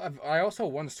also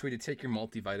once tweeted take your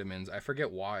multivitamins. I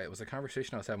forget why. It was a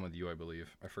conversation I was having with you, I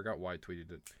believe. I forgot why I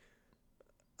tweeted it.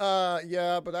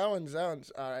 Yeah, but that one's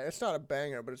alright. It's not a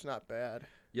banger, but it's not bad.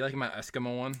 You like my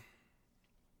Eskimo one?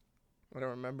 I don't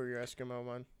remember your Eskimo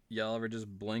one. Y'all ever just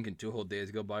blink and 2 whole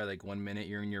days go by? Like 1 minute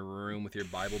you're in your room with your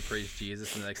Bible, praise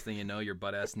Jesus, and the next thing you know, you're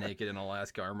butt ass naked in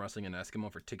Alaska arm wrestling an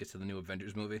Eskimo for tickets to the new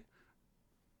Avengers movie.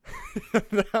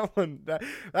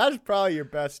 That's probably your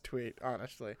best tweet,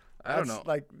 honestly. I don't know.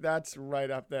 Like that's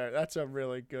right up there. That's a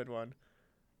really good one.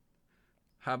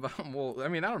 How about? Well, I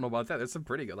mean, I don't know about that. That's a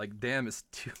pretty good. Like, damn, it's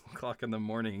 2 o'clock in the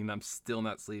morning and I'm still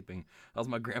not sleeping. How's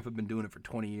my grandpa been doing it for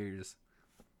 20 years?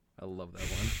 I love that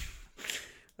one.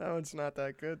 That one's not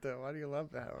that good though. Why do you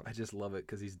love that one? I just love it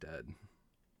because he's dead.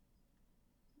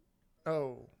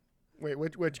 Oh, wait,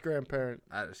 which grandparent?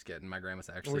 I just kidding. My grandma's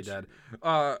actually dead.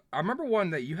 I remember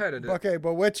one that you had. Okay,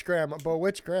 but which grandma?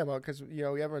 Because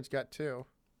everyone's got 2.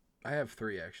 I have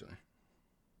 3 actually.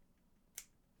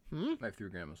 I have 3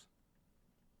 grandmas.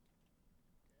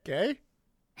 Gay?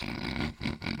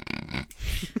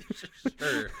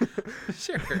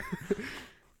 Sure.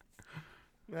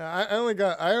 All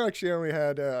I actually only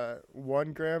had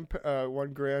one grandpa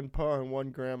and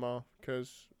one grandma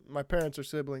because my parents are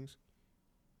siblings.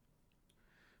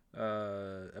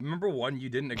 I remember one you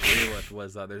didn't agree with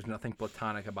was there's nothing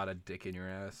platonic about a dick in your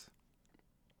ass.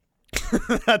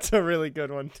 That's a really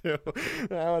good one too.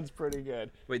 That one's pretty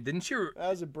good. Wait, didn't you? That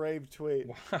was a brave tweet.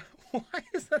 Why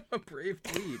is that a brave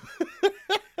tweet?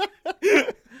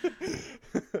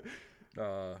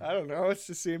 I don't know. It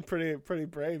just seemed pretty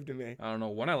brave to me. I don't know.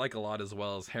 One I like a lot as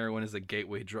well is heroin is a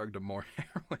gateway drug to more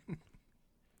heroin.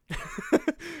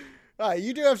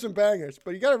 You do have some bangers,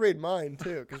 but you got to read mine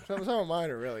too, because some of mine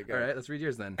are really good. All right, let's read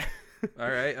yours then. All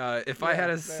right. If I had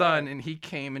a son and he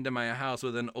came into my house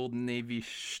with an old Navy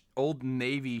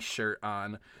shirt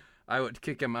on, I would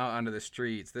kick him out onto the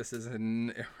streets. This is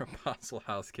an Apostle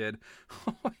house, kid.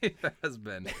 Oh, it has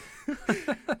been.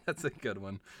 That's a good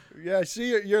one. Yeah,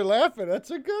 see, you're laughing. That's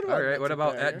a good one. All right. That's What a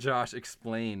about banger. at Josh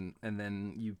explain? And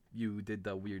then you did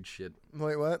the weird shit.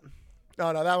 Wait, what?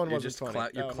 Oh no, that one You're wasn't just funny. you're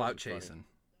That one clout wasn't funny. chasing.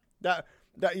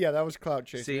 That was clout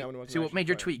chasing. See, That one wasn't what actually made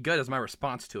your funny. tweet good is my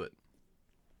response to it.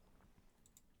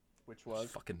 Which was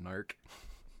Fucking narc.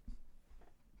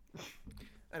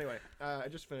 anyway. I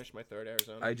just finished my third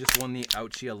Arizona. I just won the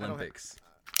Ouchie Olympics.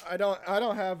 I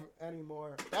don't have any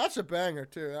more. That's a banger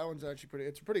too. That one's actually pretty.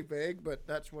 It's pretty vague, but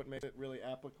that's what makes it really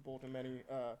applicable to many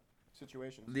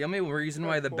situations. The only reason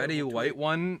why the Horrible Betty tweet. White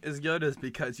one is good is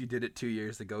because you did it 2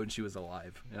 years ago and she was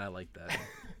alive, and I like that.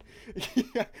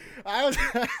 Yeah, I was.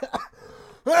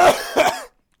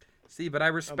 See, but I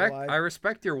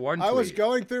respect your one tweet. I was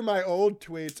going through my old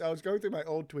tweets.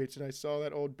 And I saw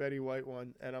that old Betty White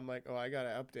one, and I'm like, oh, I gotta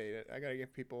update it. I gotta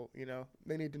give people,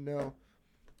 they need to know.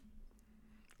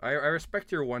 I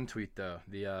respect your one tweet though.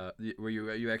 The where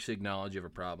you actually acknowledge you have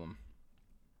a problem.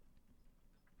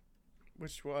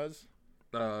 Which was?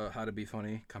 How to be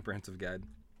funny, comprehensive guide.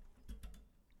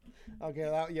 Okay,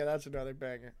 that's another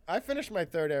banger. I finished my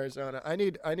third Arizona. I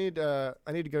need to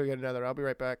go get another. I'll be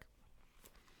right back.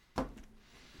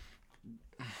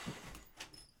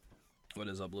 What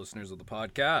is up, listeners of the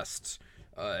podcast?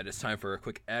 It is time for a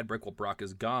quick ad break while Brock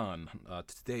is gone.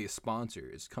 Today's sponsor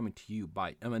is coming to you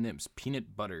by M&M's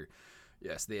Peanut Butter.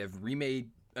 Yes, they have remade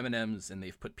M&M's and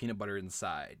they've put peanut butter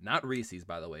inside. Not Reese's,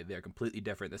 by the way. They are completely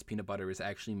different. This peanut butter is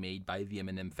actually made by the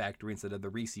M&M factory instead of the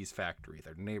Reese's factory.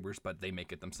 They're neighbors, but they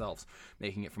make it themselves,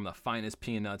 making it from the finest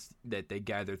peanuts that they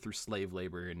gathered through slave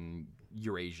labor in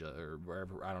Eurasia or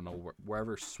wherever, I don't know,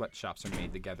 wherever sweatshops are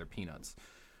made to gather peanuts.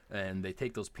 And they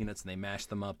take those peanuts and they mash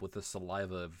them up with the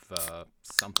saliva of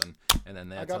something, and then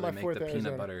that's how they make the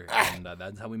peanut butter. And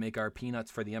that's how we make our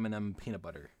peanuts for the M&M peanut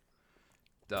butter.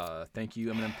 Thank you,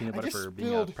 M&M Peanut Butter, for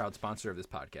being a proud sponsor of this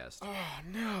podcast. Oh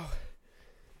no!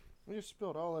 I just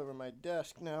spilled all over my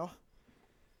desk now.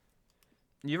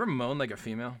 You ever moan like a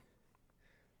female?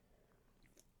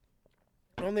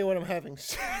 Only when I'm having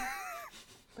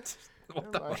sex.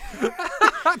 What the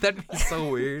fuck? That'd be so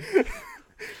weird.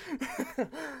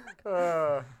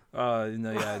 No, I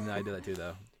do that too,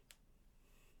 though.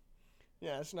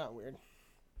 Yeah, it's not weird.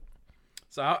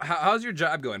 So how's your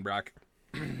job going, Brock?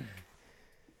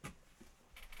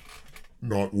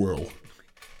 Not well.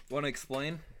 Want to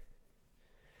explain?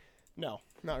 No,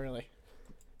 not really.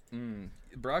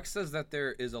 Brock says that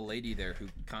there is a lady there who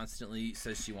constantly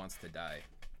says she wants to die.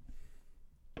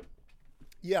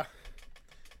 Yeah.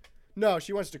 No,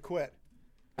 she wants to quit.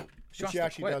 She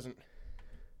Actually doesn't.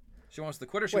 She wants to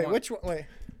quit, or Wait, which one? Wait.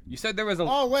 You said there was a.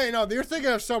 Oh wait, no, you're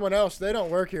thinking of someone else. They don't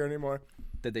work here anymore.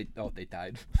 Did they? Oh, they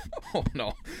died. Oh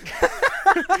no.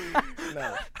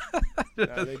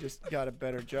 No, they just got a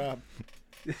better job.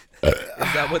 Is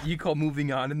that what you call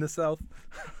moving on in the South?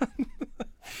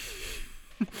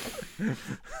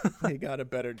 He got a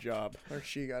better job, or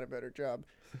she got a better job.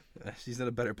 She's in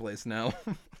a better place now.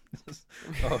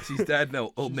 Oh, she's dead.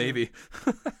 No, Old Navy.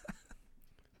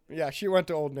 Yeah, she went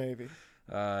to Old Navy.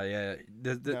 Yeah.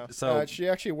 No. So she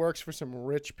actually works for some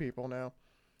rich people now.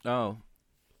 Oh.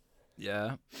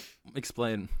 Yeah.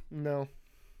 Explain. No.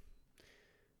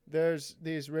 There's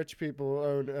these rich people who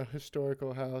own a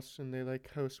historical house, and they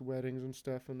like host weddings and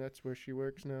stuff, and that's where she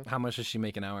works now. How much does she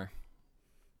make an hour?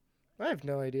 I have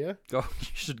no idea. Go. You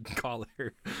should call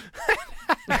her.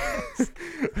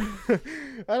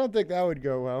 I don't think that would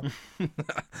go well.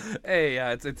 Hey,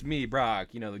 it's me, Brock.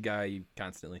 You know, the guy you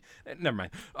constantly. Never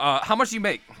mind. How much do you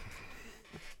make?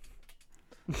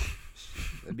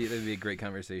 That'd be a great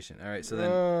conversation. All right, so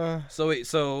then,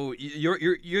 so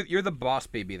you're the boss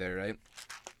baby there, right?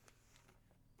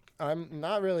 I'm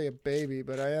not really a baby,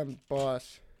 but I am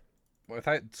boss.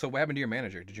 So what happened to your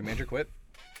manager? Did your manager quit?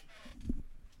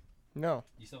 No.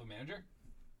 You still have a manager?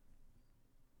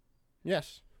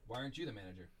 Yes. Why aren't you the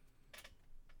manager?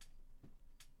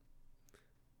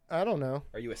 I don't know.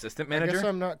 Are you assistant I manager? guess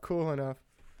I'm not cool enough.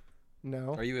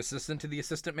 No. Are you assistant to the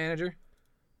assistant manager?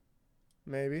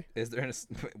 Maybe. Is there an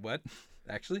what?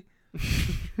 Actually?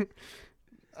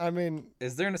 I mean,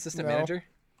 Is there an assistant No. manager?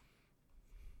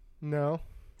 no.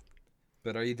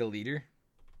 But are you the leader?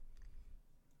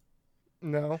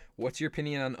 No. What's your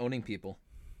opinion on owning people?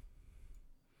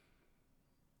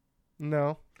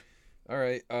 No. All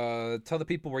right. Tell the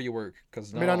people where you work,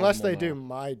 because I mean, unless they do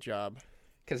my job.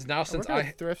 Because now since I work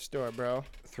at a thrift store, bro.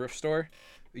 thrift store,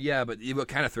 yeah, but what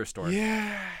kind of thrift store?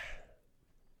 Yeah.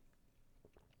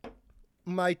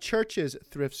 My church's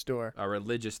thrift store. A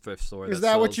religious thrift store. Is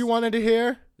that what you wanted to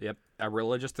hear? Yep, a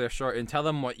religious thrift store, and tell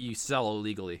them what you sell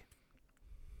illegally.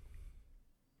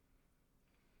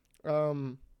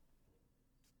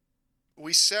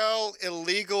 We sell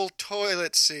illegal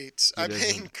toilet seats. He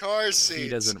doesn't- car seats. He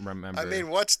doesn't remember.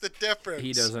 what's the difference?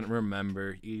 He doesn't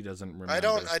remember. He doesn't remember.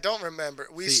 I don't remember.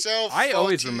 We See, sell I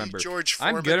always faulty remember. George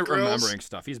Foreman I'm good at grills. remembering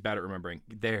stuff. He's bad at remembering.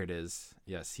 There it is.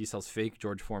 Yes, he sells fake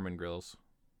George Foreman grills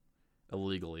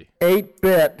illegally.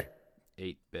 8-bit.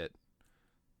 8-bit.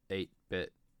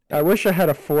 8-bit. I wish I had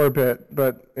a 4-bit,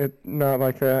 but it not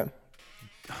like that.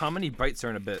 How many bytes are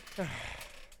in a bit?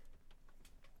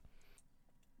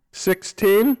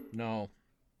 16, No.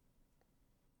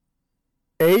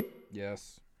 8,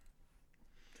 Yes.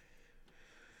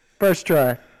 first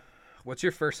try. What's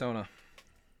your fursona?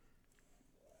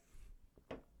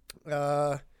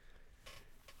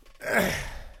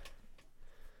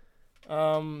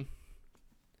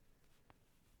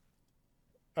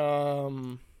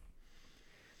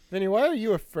 Vinny, why are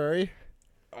you a furry?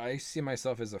 I see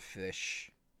myself as a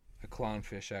fish. A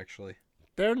clownfish, actually.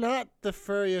 They're not the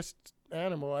furriest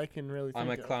animal I can really think I'm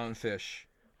a of. clownfish.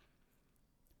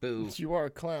 Boo. You are a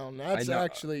clown. That's know.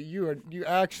 actually you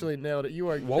actually nailed it. You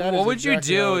are. What would you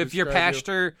do if your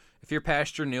pastor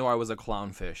knew I was a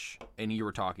clownfish and you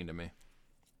were talking to me?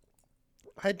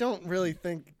 I don't really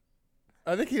think.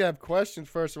 I think he'd have questions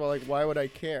first of all, like why would I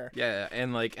care? Yeah,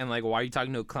 and why are you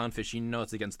talking to a clownfish? You know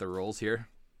it's against the rules here.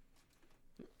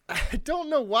 I don't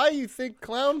know why you think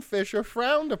clownfish are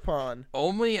frowned upon.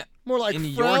 Only More like in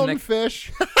your frown neck-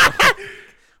 fish.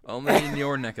 Only in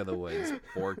your neck of the woods,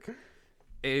 Bork.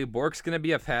 Hey, Bork's gonna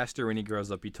be a pastor when he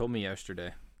grows up. You told me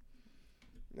yesterday.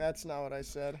 That's not what I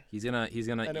said. He's gonna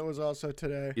And it was also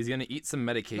today. he's gonna eat some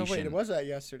medication. No, wait, it was that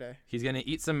yesterday. He's gonna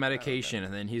eat some medication,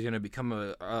 and then he's gonna become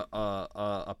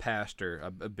a pasture,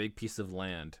 a big piece of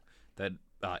land that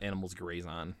animals graze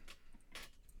on.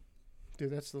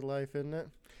 Dude, that's the life, isn't it?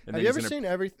 And Have then you he's ever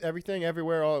seen Everything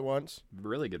Everywhere All at Once?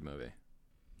 Really good movie.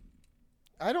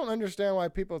 I don't understand why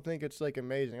people think it's like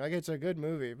amazing. Like it's a good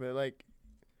movie, but like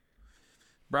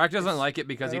Brock doesn't like it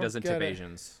because I he don't doesn't get tip it.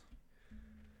 Asians.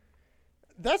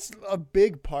 that's a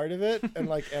big part of it, and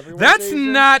like everyone. That's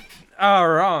not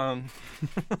wrong.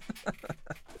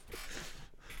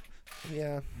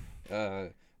 Yeah.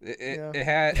 It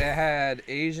had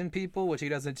Asian people, which he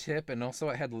doesn't tip, and also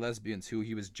it had lesbians who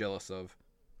he was jealous of.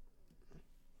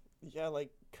 Yeah, like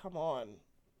come on.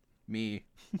 Me.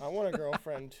 I want a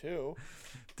girlfriend too.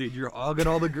 Dude, you're hogging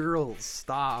all the girls.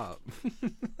 Stop.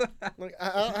 Like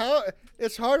how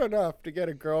it's hard enough to get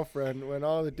a girlfriend when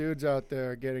all the dudes out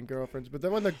there are getting girlfriends, but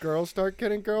then when the girls start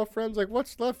getting girlfriends, like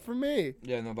what's left for me?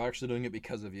 Yeah, no, they're actually doing it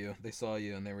because of you. They saw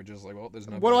you and they were just like, well, there's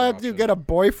no. What do I better have to do? option. Get a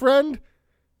boyfriend?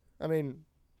 I mean,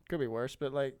 could be worse,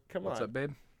 but like, come What's on. up,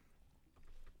 babe?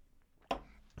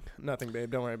 Nothing, babe.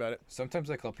 Don't worry about it.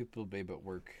 Sometimes I call people babe at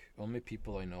work. Only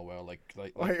people I know well, like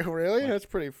Wait, really? like- That's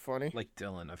pretty funny. like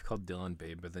Dylan. I've called Dylan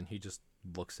babe, but then he just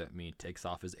looks at me, takes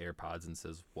off his AirPods, and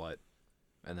says, "What?"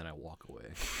 And then I walk away.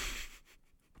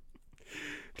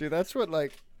 Dude, that's what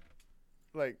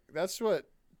that's what.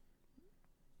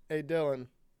 Hey, Dylan,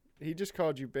 he just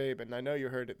called you babe, and I know you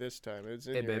heard it this time. It's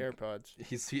in Hey, your babe. AirPods.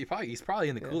 He's probably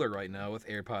in the Yeah. cooler right now with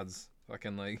AirPods.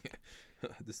 Fucking like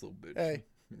this little bitch.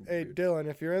 Hey, Dylan,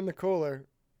 if you're in the cooler,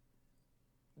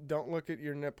 don't look at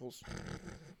your nipples.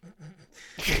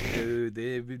 Dude,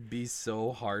 they would be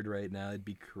so hard right now. It'd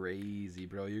be crazy,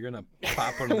 bro. You're gonna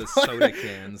pop one of the soda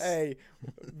cans. Hey,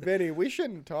 Vinny, we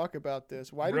shouldn't talk about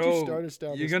this. Why did Bro, you start us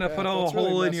down you're this gonna path? put a That's really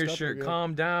hole in messed your up of shirt. you.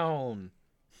 Calm down.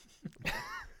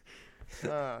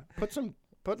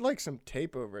 Put like some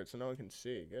tape over it so no one can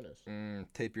see. Goodness.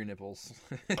 Tape your nipples.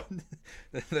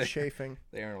 Chafing.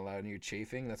 They aren't allowed you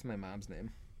chafing. That's my mom's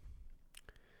name.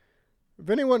 If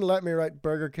anyone let me write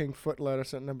Burger King foot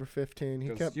lettuce at number 15, he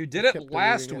 'Cause kept. you did he it kept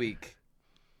last deleting it. week.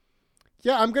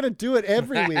 Yeah, I'm gonna do it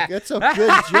every week. It's a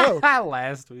good joke.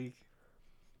 Last week.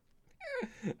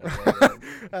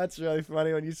 That's really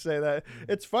funny when you say that.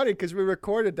 It's funny because we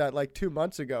recorded that like 2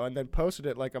 months ago and then posted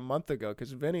it like a month ago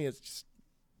because Vinny is just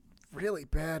really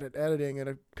bad at editing in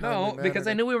a No, because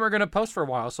I knew we were going to post for a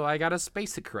while, so I got to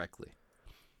space it correctly.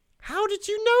 How did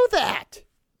you know that?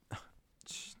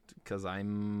 Because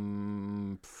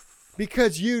I'm...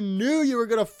 Because you knew you were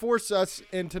going to force us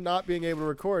into not being able to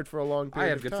record for a long period I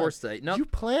have of good time. foresight. No, You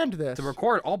planned this. to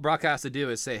record, all Brock has to do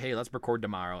is say, "Hey, let's record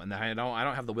tomorrow," and then I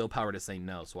don't have the willpower to say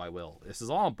no, so I will. This is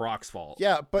all Brock's fault.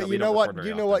 Yeah, that but we you know don't what? record very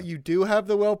You know what often. you do have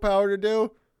the willpower to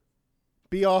do?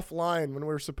 Be offline when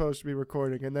we're supposed to be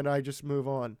recording, and then I just move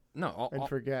on No, and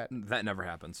forget. that never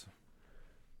happens.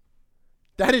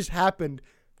 That has happened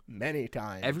many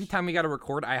times. Every time we got to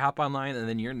record, I hop online, and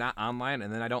then you're not online,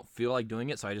 and then I don't feel like doing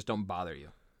it, so I just don't bother you.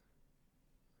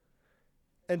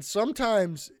 And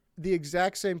sometimes the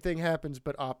exact same thing happens,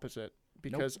 but opposite.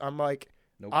 Because I'm like,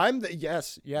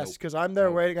 yes, Nope. because I'm there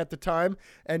Nope. waiting at the time,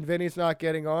 and Vinny's not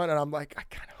getting on, and I'm like, I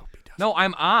kind of hope he does. No,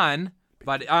 I'm on,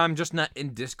 but I'm just not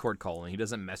in Discord calling. He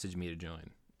doesn't message me to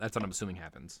join. That's what I'm assuming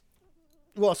happens.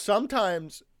 Well,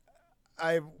 sometimes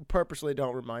I purposely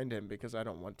don't remind him because I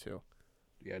don't want to.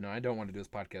 Yeah, no, I don't want to do this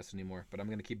podcast anymore, but I'm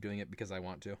going to keep doing it because I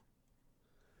want to.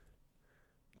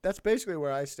 That's basically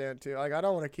where I stand too. Like, I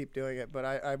don't want to keep doing it, but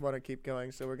I want to keep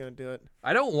going, so we're gonna do it.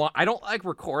 I don't like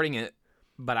recording it,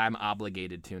 but I'm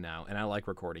obligated to now, and I like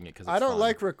recording it because I don't fun.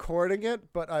 like recording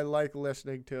it, but I like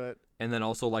listening to it. And then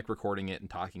also like recording it and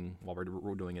talking while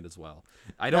we're doing it as well.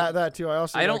 I don't That too.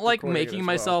 I don't like recording it making as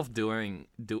myself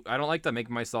I don't like to make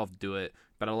myself do it,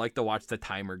 but I like to watch the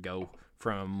timer go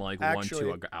from like Actually,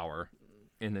 1 to an hour,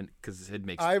 and then because it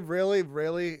makes I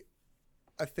really,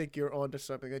 I think you're onto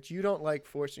something that you don't like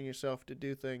forcing yourself to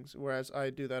do things, whereas I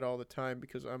do that all the time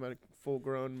because I'm a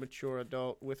full-grown, mature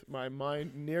adult with my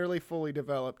mind nearly fully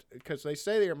developed. Because they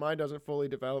say that your mind doesn't fully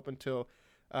develop until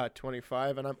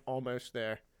 25, and I'm almost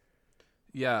there.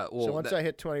 yeah. Well, So once I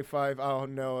hit 25, I'll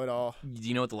know it all. do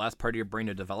you know what the last part of your brain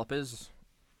to develop is?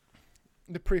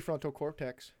 The prefrontal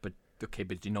cortex. But do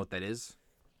you know what that is?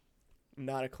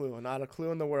 Not a clue. Not a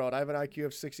clue in the world. I have an IQ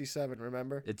of 67,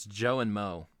 remember? It's Joe and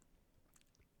Mo.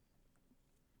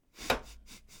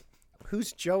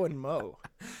 Who's Joe and Mo?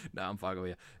 No, I'm fucking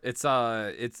with you.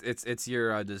 It's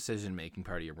your decision making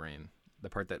part of your brain. The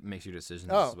part that makes your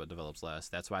decisions is what develops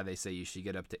last. That's why they say you should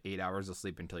get up to 8 hours of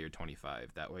sleep until you're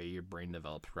 25. That way your brain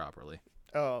develops properly.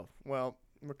 Oh, well,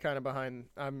 we're kind of behind.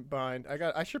 I'm behind.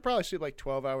 I should probably sleep like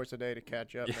 12 hours a day to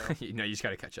catch up now. You know, you just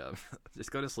gotta catch up.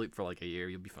 Just go to sleep for like a year,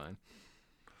 you'll be fine.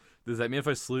 Does that mean if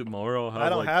I sleep more, I'll have I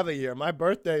don't have a year. My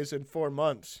birthday's in 4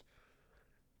 months.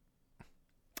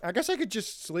 I guess I could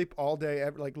just sleep all day,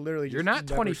 like literally. You're just not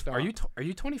never 20. stop. Are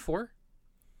you 24?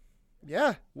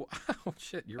 Yeah, Wow,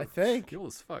 shit. I think. You're old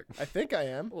as fuck. I think I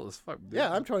am. Old as fuck, dude.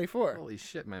 Yeah, I'm 24. Holy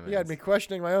shit, my man. You had me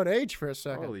questioning my own age for a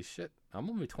second. Holy shit. I'm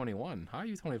only 21. How are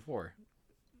you 24?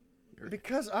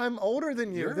 Because I'm older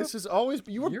than you. You're This a- is always.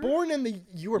 You were you're- born in the.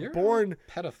 You were You're born.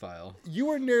 a pedophile. You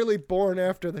were nearly born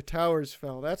after the towers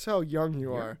fell. That's how young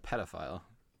you You're are. a pedophile.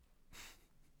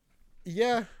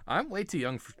 Yeah, I'm way too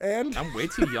young for. and I'm way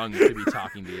too young to be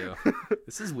talking to you.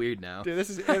 This is weird now. dude, this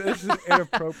is an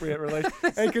inappropriate relation.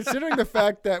 And considering the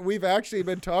fact that we've actually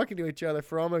been talking to each other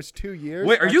for almost 2 years.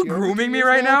 Wait, are you actually over 2 grooming me years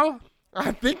right now?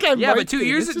 I think I Yeah, might but 2 be.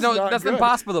 years This is is no, not that's good.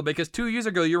 impossible though because 2 years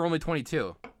ago you were only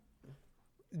 22.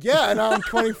 Yeah, and now I'm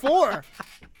 24.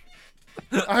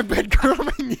 I've been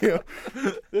grooming you.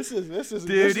 This is Dude,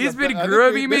 this he's is been I think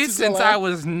grooming me this is the since last- I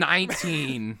was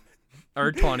 19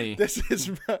 or 20. This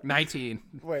is 19.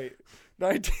 wait,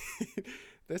 19.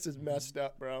 This is messed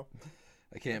up, bro.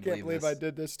 I can't Can't believe this. I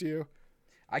did this to you,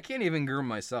 I can't even groom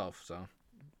myself, so.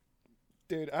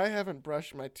 dude. I haven't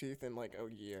brushed my teeth in like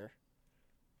a year.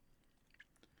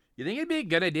 You think it'd be a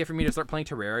good idea for me to start playing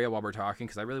Terraria while we're talking?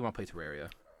 Because I really want to play Terraria.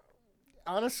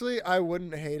 Honestly, I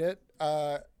wouldn't hate it.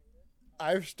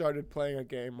 I've started playing a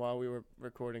game while we were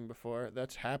recording before.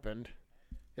 That's happened.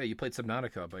 Yeah, you played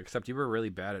Subnautica, but except you were really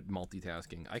bad at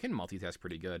multitasking. I can multitask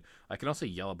pretty good. I can also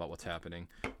yell about what's happening.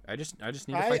 I just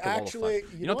need to fight the wall of flesh.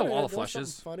 You know what the wall of flesh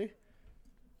is? Funny.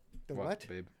 The what?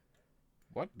 babe?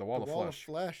 What? The wall The of wall flesh. of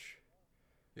flesh.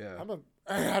 Yeah.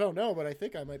 I don't know, but I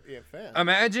think I might be a fan.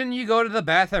 Imagine you go to the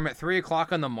bathroom at 3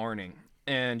 o'clock in the morning,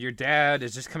 and your dad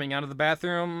is just coming out of the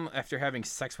bathroom after having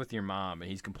sex with your mom, and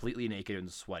he's completely naked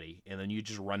and sweaty, and then you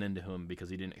just run into him because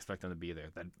he didn't expect him to be there.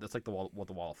 That's like what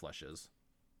the wall of flesh is.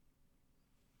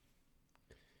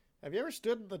 Have you ever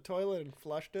stood in the toilet and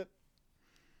flushed it?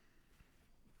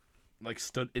 Like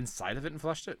stood inside of it and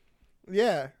flushed it?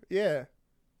 Yeah, yeah.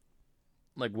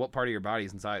 Like what part of your body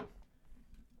is inside?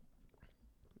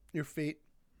 Your feet.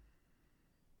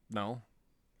 No.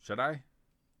 Should I?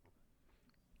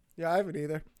 Yeah, I haven't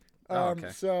either. Okay.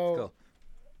 So,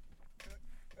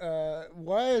 Cool.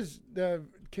 why is the?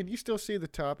 Can you still see the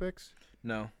topics?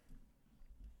 No.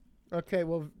 Okay,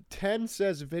 well, 10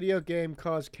 says video game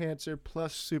cause cancer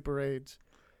plus super AIDS.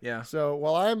 Yeah. So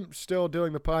while I'm still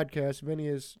doing the podcast, Vinny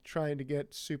is trying to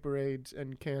get super AIDS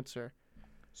and cancer.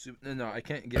 No, I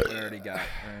can't get what I already got.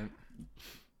 Right.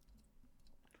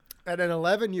 And then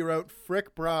 11, you wrote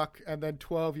Frick Brock, and then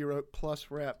 12, you wrote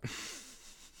plus rep,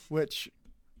 which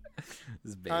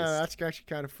This is I don't know, based. that's actually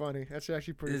kind of funny. That's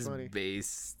actually pretty This is funny.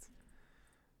 based.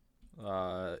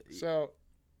 So,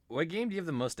 What game do you have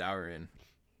the most hour in?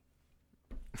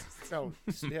 oh,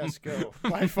 CSGO,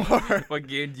 by far. What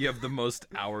game do you have the most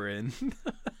hour in?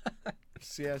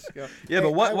 CSGO. Yeah, Hey,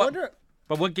 but what? I what wonder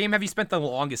But what game have you spent the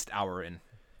longest hour in?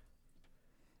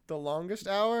 the longest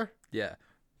hour? Yeah.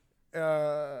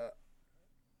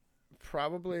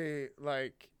 Probably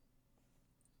like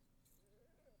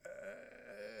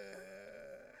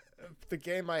the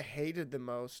game I hated the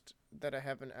most that I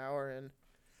have an hour in.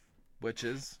 Which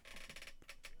is?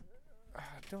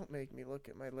 Don't make me look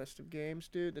at my list of games,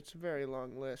 dude. It's a very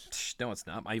long list. No, it's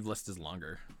not. My list is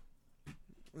longer.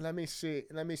 Let me see.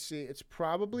 It's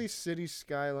probably City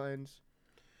Skylines.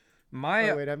 My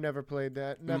Oh wait, I've never played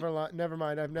that. Never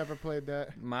mind. I've never played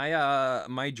that.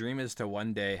 my dream is to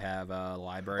one day have a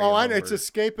library. Oh, of I know. It's over-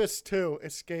 Escapist 2.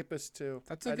 Escapist 2.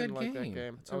 That's a I didn't good like that game.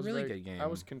 game. It's a really good game. I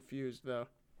was confused though.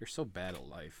 You're so bad at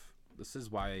life. This is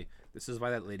why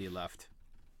that lady left.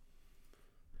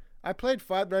 I played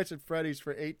Five Nights at Freddy's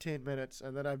for 18 minutes,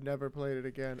 and then I've never played it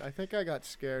again. I think I got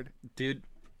scared. Dude,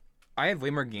 I have way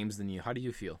more games than you. How do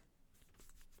you feel?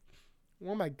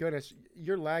 Oh my goodness,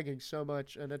 you're lagging so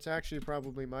much, and it's actually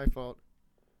probably my fault.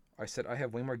 I said I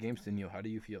have way more games than you. How do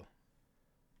you feel?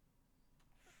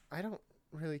 I don't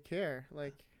really care.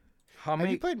 Like, How have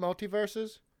many you played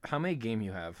Multiverses? how many game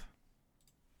you have?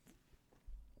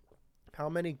 How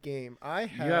many game? I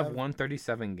have. You have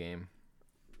 137 game.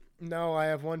 No, I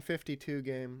have 152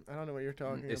 game. I don't know what you're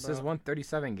talking It about. says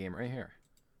 137 game right here.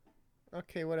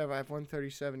 Okay, whatever. I have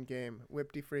 137 game.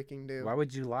 Whipty freaking do. Why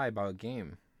would you lie about a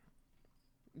game?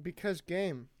 Because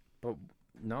game. But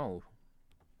no.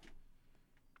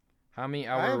 How many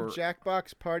I have hour?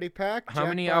 Jackbox Party Pack. How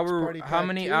many Jackbox hour- Party how Pack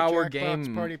many 2, hour Jackbox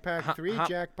game- Party Pack how- 3, how-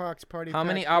 Jackbox Party how Pack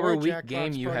many 4, hour week Jackbox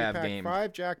game you Party have Pack gamed?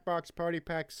 5, Jackbox Party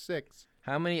Pack 6.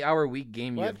 How many hour week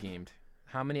game you What? have gamed?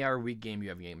 How many hour week game you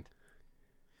have gamed?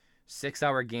 6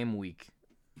 hour game week.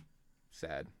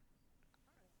 Sad.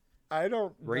 I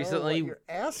don't know Recently- what you're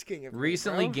asking of me,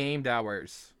 Recently bro. gamed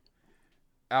hours.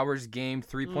 Hours gamed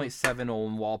 3.7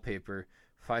 on wallpaper,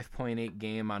 5.8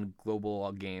 game on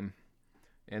global game,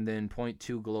 and then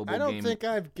 0.2 global I don't game. think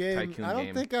I've gamed. Tycoon I don't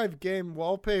game. think I've gamed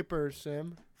wallpaper,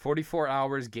 Sim. 44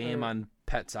 hours game Oh. on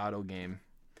Pets Auto game,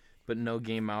 but no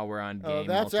game hour on game. Oh,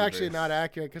 that's actually Multiverse. not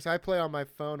accurate because I play on my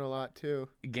phone a lot too.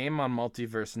 Game on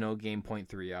Multiverse, no game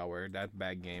 0.3 hour. That's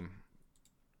bad game.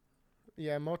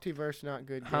 Yeah, multiverse not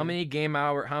good. How game. many game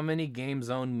hour? How many game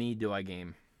zone me do I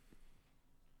game?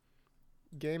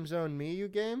 Game Zone me you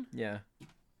game? Yeah.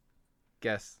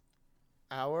 Guess.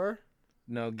 Hour?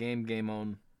 No game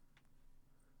own.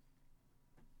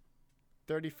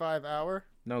 35 hour?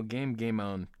 No game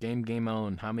own. Game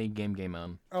own. How many game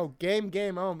own? Oh,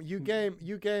 game own. You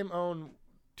game own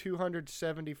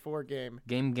 274 game.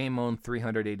 Game own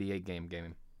 388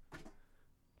 game.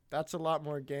 That's a lot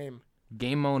more game.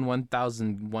 Game own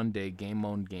 1000 one day. Game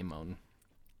own.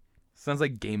 Sounds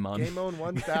like game on. Game own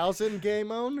 1000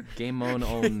 game own? Game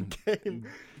own. Game.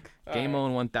 Game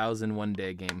own 1000 one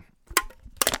day game.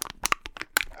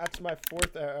 That's my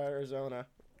fourth Arizona.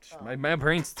 My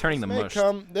brain's turning to mush.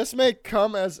 This may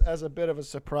come as a bit of a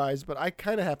surprise, but I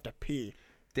kind of have to pee.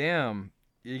 Damn.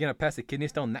 You're going to pass the kidney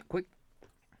stone that quick?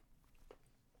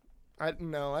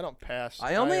 No, I don't pass.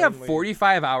 I only have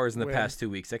 45 hours in the win. past 2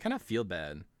 weeks. I kind of feel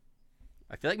bad.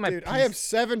 I feel like my Dude, I have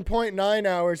 7.9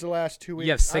 hours the last 2 weeks.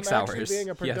 You have 6 I'm actually hours. Being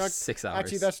a You have product- 6 hours.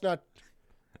 Actually, that's not.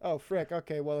 Oh, frick.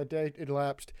 Okay, well, a day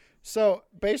elapsed. So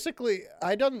basically,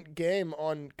 I don't game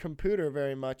on computer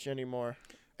very much anymore.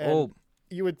 And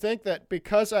you would think that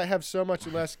because I have so much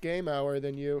less game hour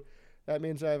than you, that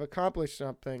means I've accomplished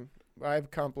something. I've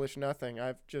accomplished nothing.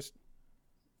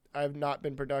 I've not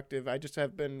been productive. I just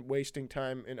have been wasting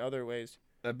time in other ways.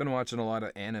 I've been watching a lot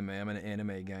of anime. I'm an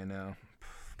anime guy now.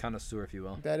 Connoisseur, if you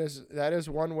will. That is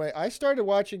one way. I started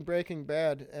watching Breaking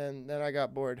Bad, and then I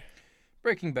got bored.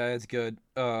 Breaking Bad's good.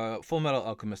 Full Metal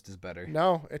Alchemist is better.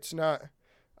 No, it's not.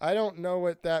 I don't know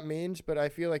what that means, but I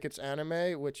feel like it's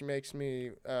anime, which makes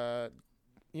me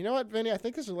You know what, Vinny? I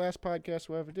think this is the last podcast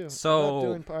we'll ever do. So, I'm not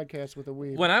doing podcasts with a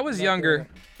weeb. When I was I'm not doing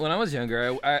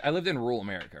younger, it. I lived in rural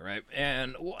America, right?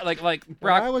 And like When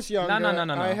Brock. I was younger,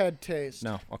 No. I had taste.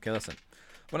 No, okay, listen.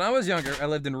 When I was younger, I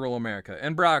lived in rural America.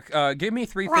 And Brock, give me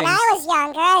three When things. I was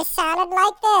younger, I sounded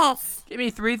like this. Give me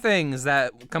three things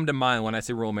that come to mind when I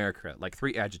say rural America, like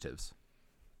 3 adjectives.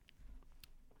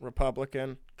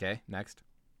 Republican, Okay, next.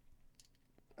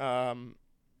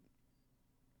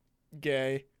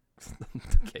 gay,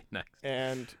 Okay, next.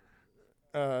 and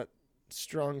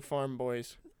strong farm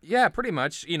boys. Yeah, pretty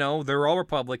much. You know, they're all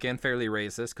Republican, fairly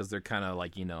racist, because they're kind of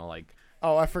like, you know, like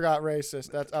Oh, I forgot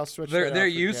racist. I'll switch. that they're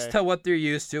out for used gay. to what they're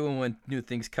used to, and when new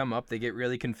things come up, they get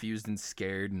really confused and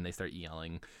scared, and they start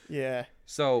yelling. Yeah.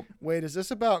 So Wait, is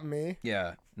this about me?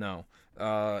 yeah, no,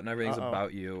 not everything's Uh-oh.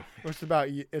 about you. It's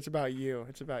about you. It's about you.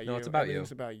 It's about you. No, it's about you.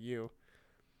 Everything's about you.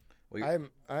 Well,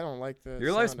 I don't like this.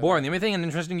 Your life's boring. The only thing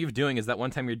interesting you've doing is that one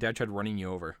time your dad tried running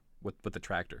you over with the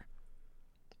tractor.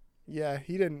 Yeah,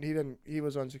 he didn't. He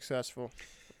was unsuccessful.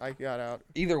 I got out.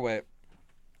 Either way,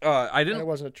 I And it didn't.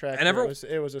 wasn't a tractor. never-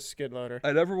 It was a skid loader.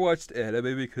 I never watched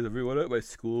anime because everyone at my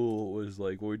school was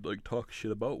like, would like talk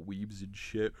shit about weebs and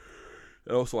shit.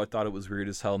 And also, I thought it was weird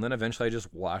as hell. And then eventually, I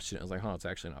just watched it. and I was like, it's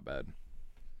actually not bad.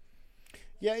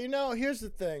 Yeah, here's the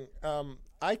thing.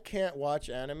 I can't watch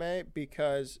anime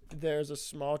because there's a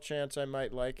small chance I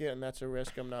might like it, and that's a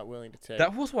risk I'm not willing to take.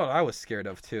 That was what I was scared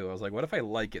of too. I was like, what if I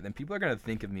like it? Then people are gonna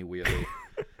think of me weirdly.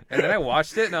 And then I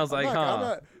watched it and I was like, I'm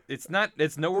not- it's not.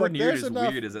 It's nowhere Look, near there's as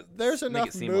enough- weird as it. There's make enough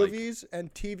it seem like. movies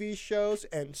and TV shows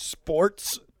and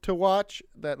sports to watch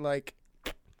that Like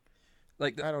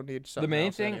I don't need the something main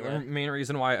else thing, anyway. another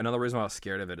reason why I was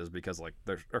scared of it is because like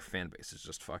our fan base is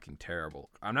just fucking terrible.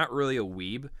 I'm not really a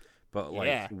weeb, but like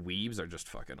Yeah. weebs are just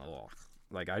fucking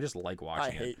like I just like I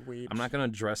watching it. hate weebs. I'm not gonna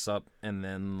dress up and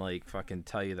then like fucking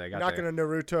tell you that I got not the- gonna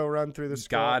Naruto run through the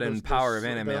school. God and power of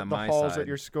anime the, on the my halls side. at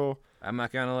your school. I'm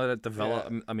not gonna let it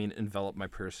develop. Yeah. Envelop my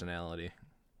personality.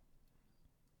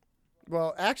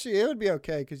 Well, actually, it would be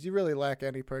okay because you really lack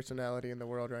any personality in the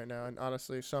world right now, and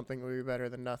honestly, something would be better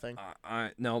than nothing.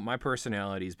 No, my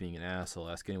personality is being an asshole.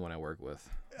 Ask anyone I work with.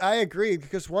 I agree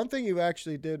because one thing you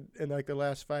actually did in like the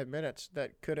last 5 minutes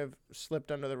that could have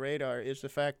slipped under the radar is the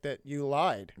fact that you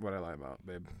lied. What I lie about,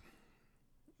 babe.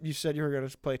 You said you were going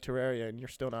to play Terraria, and you're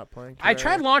still not playing. Terraria. I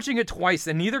tried launching it twice,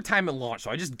 and neither time it launched,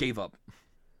 so I just gave up.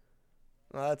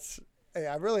 Well, that's. Hey,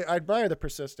 I admire the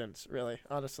persistence. Really,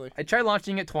 honestly. I tried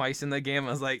launching it twice in the game.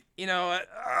 I was like, you know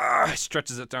what?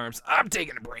 Stretches its arms. I'm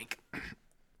taking a break.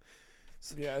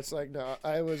 Yeah, it's like no.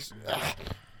 I was.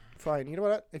 Fine. You know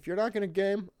what? If you're not going to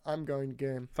game, I'm going to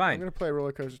game. Fine. I'm going to play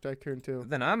Roller Coaster Tycoon too.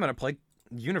 Then I'm gonna play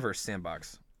Universe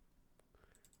Sandbox.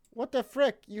 What the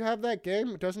frick? You have that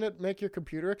game? Doesn't it make your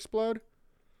computer explode?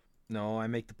 No, I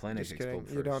make the planet Just kidding. explode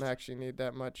first. You don't actually need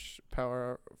that much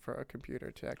power for a computer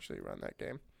to actually run that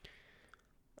game.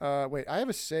 Wait, I have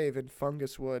a save in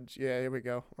Fungus Woods. Yeah, here we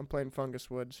go. I'm playing Fungus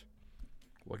Woods.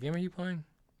 What game are you playing?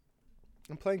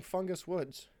 I'm playing Fungus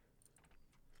Woods.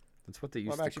 That's what they Well,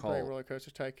 used I'm to actually playing call. Roller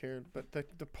Coaster Tycoon, but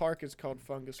the park is called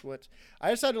Fungus Woods. I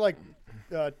decided to like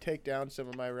take down some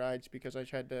of my rides because I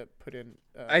tried to put in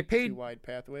I paid- too wide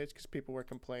pathways because people were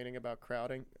complaining about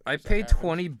crowding. I 'cause that paid happens.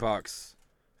 $20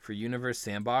 for Universe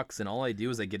Sandbox, and all I do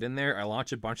is I get in there, I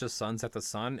launch a bunch of suns at the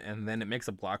sun, and then it makes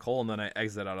a black hole, and then I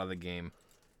exit out of the game.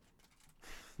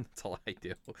 That's all I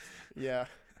do. Yeah.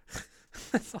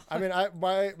 That's all I mean,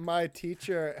 my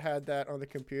teacher had that on the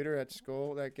computer at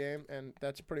school, that game, and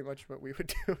that's pretty much what we would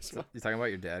do as well. You talking about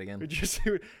your dad again?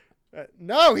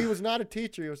 No, he was not a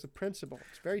teacher. He was the principal.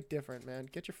 It's very different, man.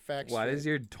 Get your facts Why straight. does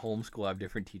your homeschool have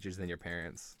different teachers than your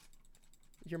parents?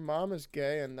 Your mom is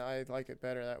gay, and I like it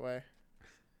better that way.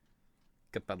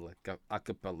 Acapella,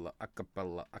 acapella,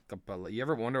 acapella, acapella. You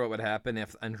ever wonder what would happen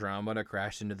if Andromeda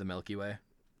crashed into the Milky Way?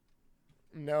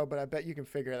 No, but I bet you can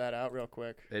figure that out real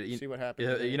quick. See what happens.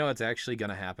 You later. know it's actually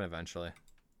gonna happen eventually.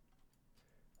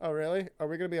 Oh, really? Are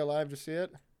we going to be alive to see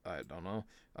it? I don't know.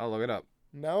 I'll look it up.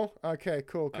 No? Okay,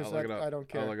 cool, I'll because look it up. I don't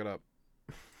care. I'll look it up.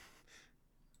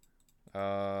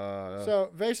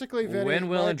 So, basically, Vinny, when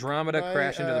will my- Andromeda my,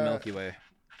 crash into the Milky Way?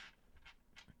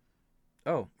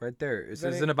 Oh, right there. It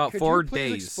says Vinny, in about could 4 you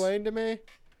please days. explain to me.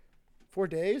 4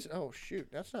 days? Oh, shoot.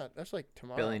 That's like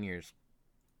tomorrow. Billion years.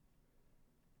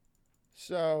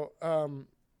 So,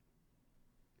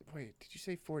 wait, did you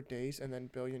say 4 days and then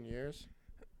billion years?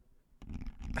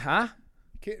 Huh?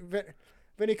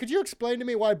 Vinny, could you explain to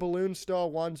me why Balloon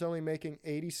Stall 1's only making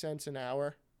 80 cents an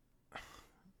hour?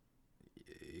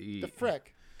 The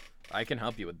frick? I can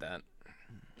help you with that.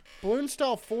 Balloon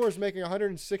Stall 4 is making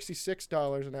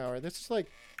 $166 an hour. This is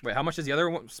like Wait, how much is the other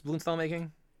one, Balloon Style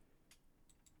making?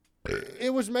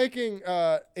 It was making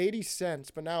 80 cents,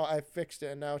 but now I fixed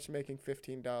it, and now it's making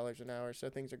 $15 an hour, so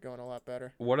things are going a lot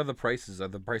better. What are the prices? Are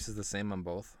the prices the same on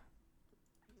both?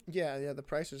 Yeah, the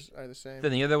prices are the same.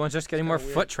 Then the other one's just getting more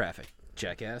kinda foot traffic,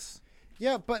 jackass.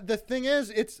 Yeah, but the thing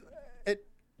is,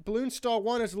 Balloon Stall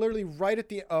 1 is literally right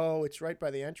at it's right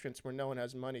by the entrance where no one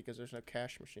has money because there's no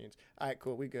cash machines. All right,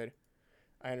 cool, we good.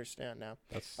 I understand now.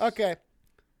 Okay.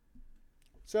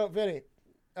 So, Vinny,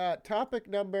 topic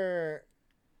number...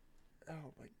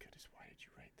 Oh, my goodness, why did you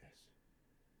write this?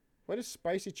 What does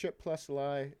spicy chip plus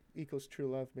lie equals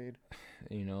true love mean?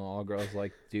 You know, all girls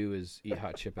like to do is eat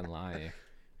hot chip and lie,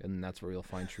 and that's where you'll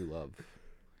find true love.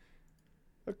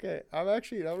 Okay, I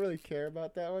don't really care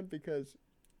about that one because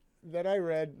then I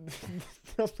read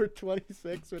number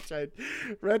 26, which I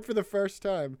read for the first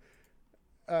time.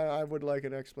 I would like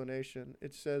an explanation.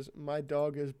 It says, my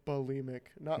dog is bulimic.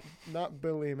 Not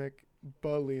bulimic,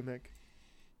 bulimic.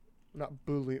 Not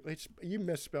bully. You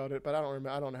misspelled it, but I don't remember.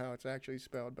 I don't know how it's actually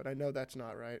spelled, but I know that's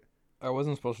not right. I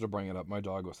wasn't supposed to bring it up. My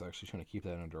dog was actually trying to keep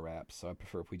that under wraps, so I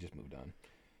prefer if we just moved on.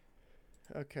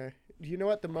 Okay. Do you know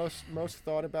what the most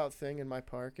thought about thing in my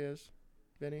park is,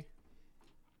 Vinny?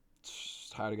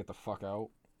 Just how to get the fuck out.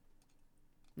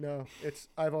 No, it's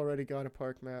I've already got a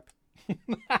park map.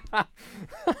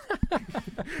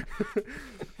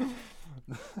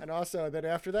 And also, then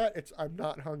after that, it's I'm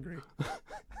not hungry.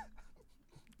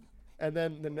 And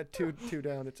then the two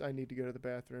down, it's I need to go to the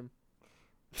bathroom.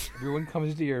 Everyone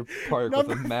comes to your park with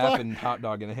a map and hot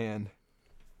dog in hand.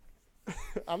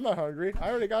 I'm not hungry. I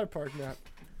already got a park map.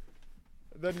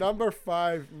 The number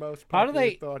 5 most popular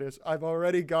thought is I've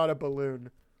already got a balloon.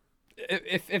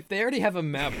 If they already have a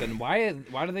map, then why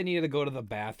do they need to go to the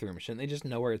bathroom? Shouldn't they just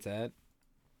know where it's at?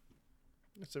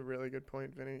 That's a really good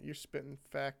point, Vinny. You're spitting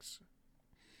facts.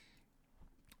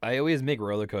 I always make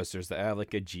roller coasters that have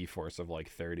like a G-force of like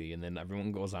 30, and then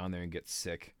everyone goes on there and gets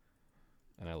sick,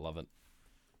 and I love it.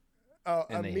 Oh,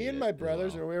 me and my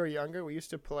brothers, when we were younger, we used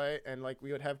to play, and like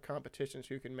we would have competitions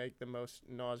who can make the most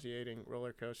nauseating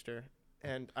roller coaster,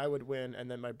 and I would win, and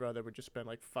then my brother would just spend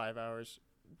like 5 hours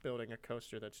building a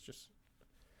coaster that's just,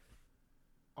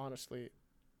 honestly,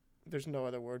 there's no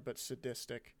other word but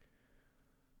sadistic.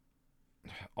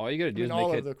 All you gotta do is make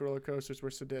all of the roller coasters were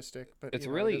sadistic, but it's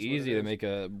really easy to make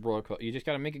a roller coaster. You just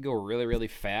gotta make it go really, really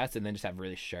fast, and then just have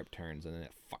really sharp turns, and then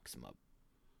it fucks them up.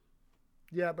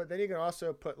 Yeah, but then you can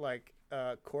also put like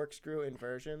corkscrew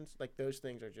inversions. Like those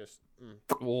things are just.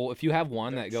 Well, if you have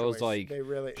one that goes like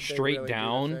straight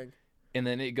down, and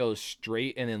then it goes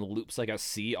straight and then loops like a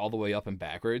C all the way up and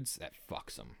backwards, that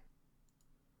fucks them.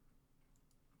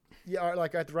 Yeah, or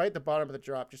like right at the bottom of the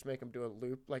drop, just make them do a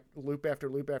loop, like loop after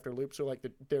loop after loop. So like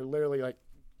they're literally like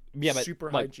super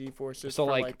high G forces for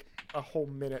like a whole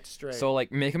minute straight. So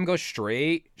like make them go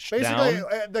straight basically down.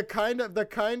 the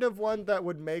kind of one that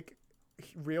would make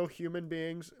real human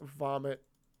beings vomit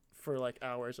for like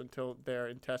hours until their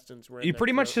intestines were. You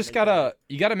pretty much just gotta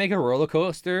make a roller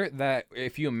coaster that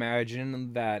if you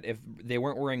imagine that if they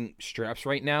weren't wearing straps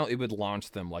right now, it would launch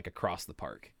them like across the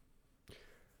park.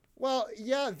 Well,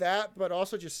 yeah, but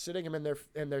also just sitting them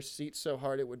in their seats so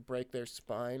hard it would break their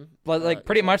spine. But like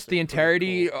pretty much the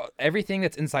entirety, everything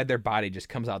that's inside their body just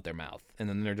comes out their mouth, and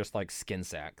then they're just like skin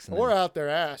sacks. Or out their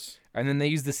ass. And then they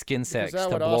use the skin sacks to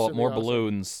blow up more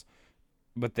balloons,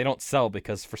 but they don't sell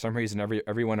because for some reason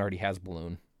everyone already has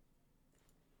balloon.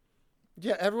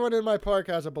 Yeah, everyone in my park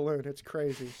has a balloon. It's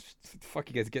crazy. The fuck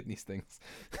you guys getting these things?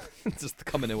 Just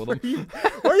coming in with them.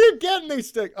 Where are you getting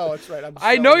these things? Oh, that's right.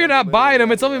 I know you're not buying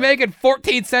them. It's only making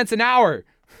 14 cents an hour.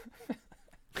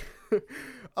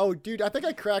 Oh, dude, I think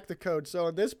I cracked the code. So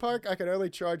in this park, I can only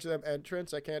charge them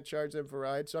entrance. I can't charge them for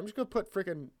rides. So I'm just going to put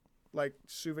freaking like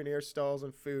souvenir stalls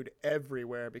and food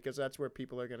everywhere because that's where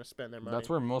people are going to spend their money. That's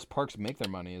where most parks make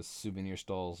their money is souvenir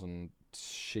stalls and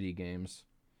shitty games.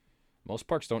 Most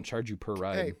parks don't charge you per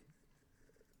ride. Hey,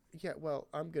 yeah, well,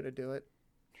 I'm going to do it.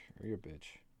 You're a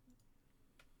bitch.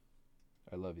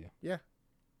 I love you. Yeah.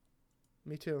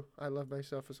 Me too. I love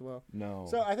myself as well. No.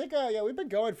 So I think, we've been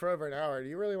going for over an hour. Do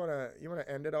you really want to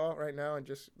end it all right now and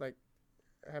just like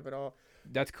have it all?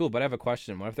 That's cool, but I have a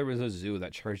question. What if there was a zoo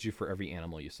that charged you for every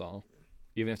animal you saw?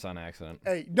 Even if it's on accident.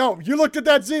 Hey, no, you looked at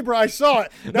that zebra. I saw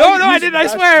it. No, I didn't. I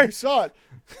swear. You saw it.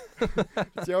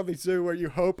 It's the only zoo where you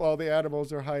hope all the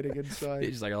animals are hiding inside.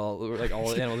 It's just like all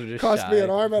the animals are just cost shy. me an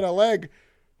arm and a leg.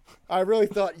 I really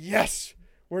thought, yes,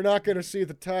 we're not going to see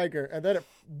the tiger. And then it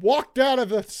walked out of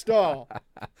the stall.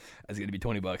 That's going to be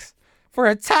 $20. For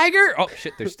a tiger? Oh,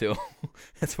 shit, there's two.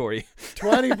 That's for you.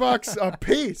 $20 a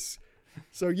piece.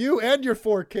 So you and your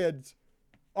 4 kids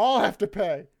all have to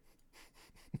pay.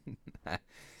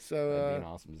 So, that'd be an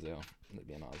awesome zoo.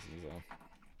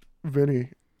 Vinny,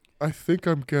 I think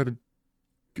I'm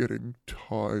getting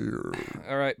tired.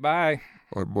 All right, bye.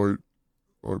 I might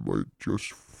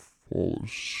just fall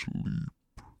asleep.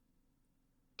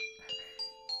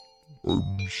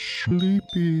 I'm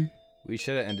sleepy. We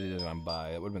should have ended it on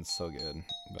bye. It would have been so good,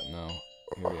 but no.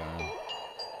 Here we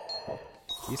are.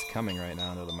 He's coming right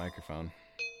now into the microphone.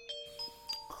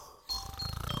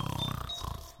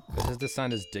 This is the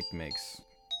sound his dick makes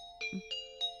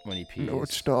when he pees. No,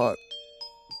 it's not.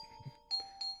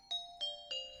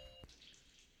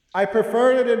 I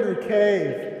preferred it in the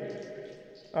cave.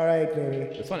 All right,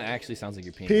 baby. This one actually sounds like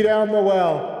you're peeing. Pee down the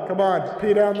well. Come on,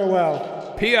 pee down the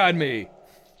well. Pee on me.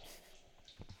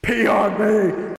 Pee on me.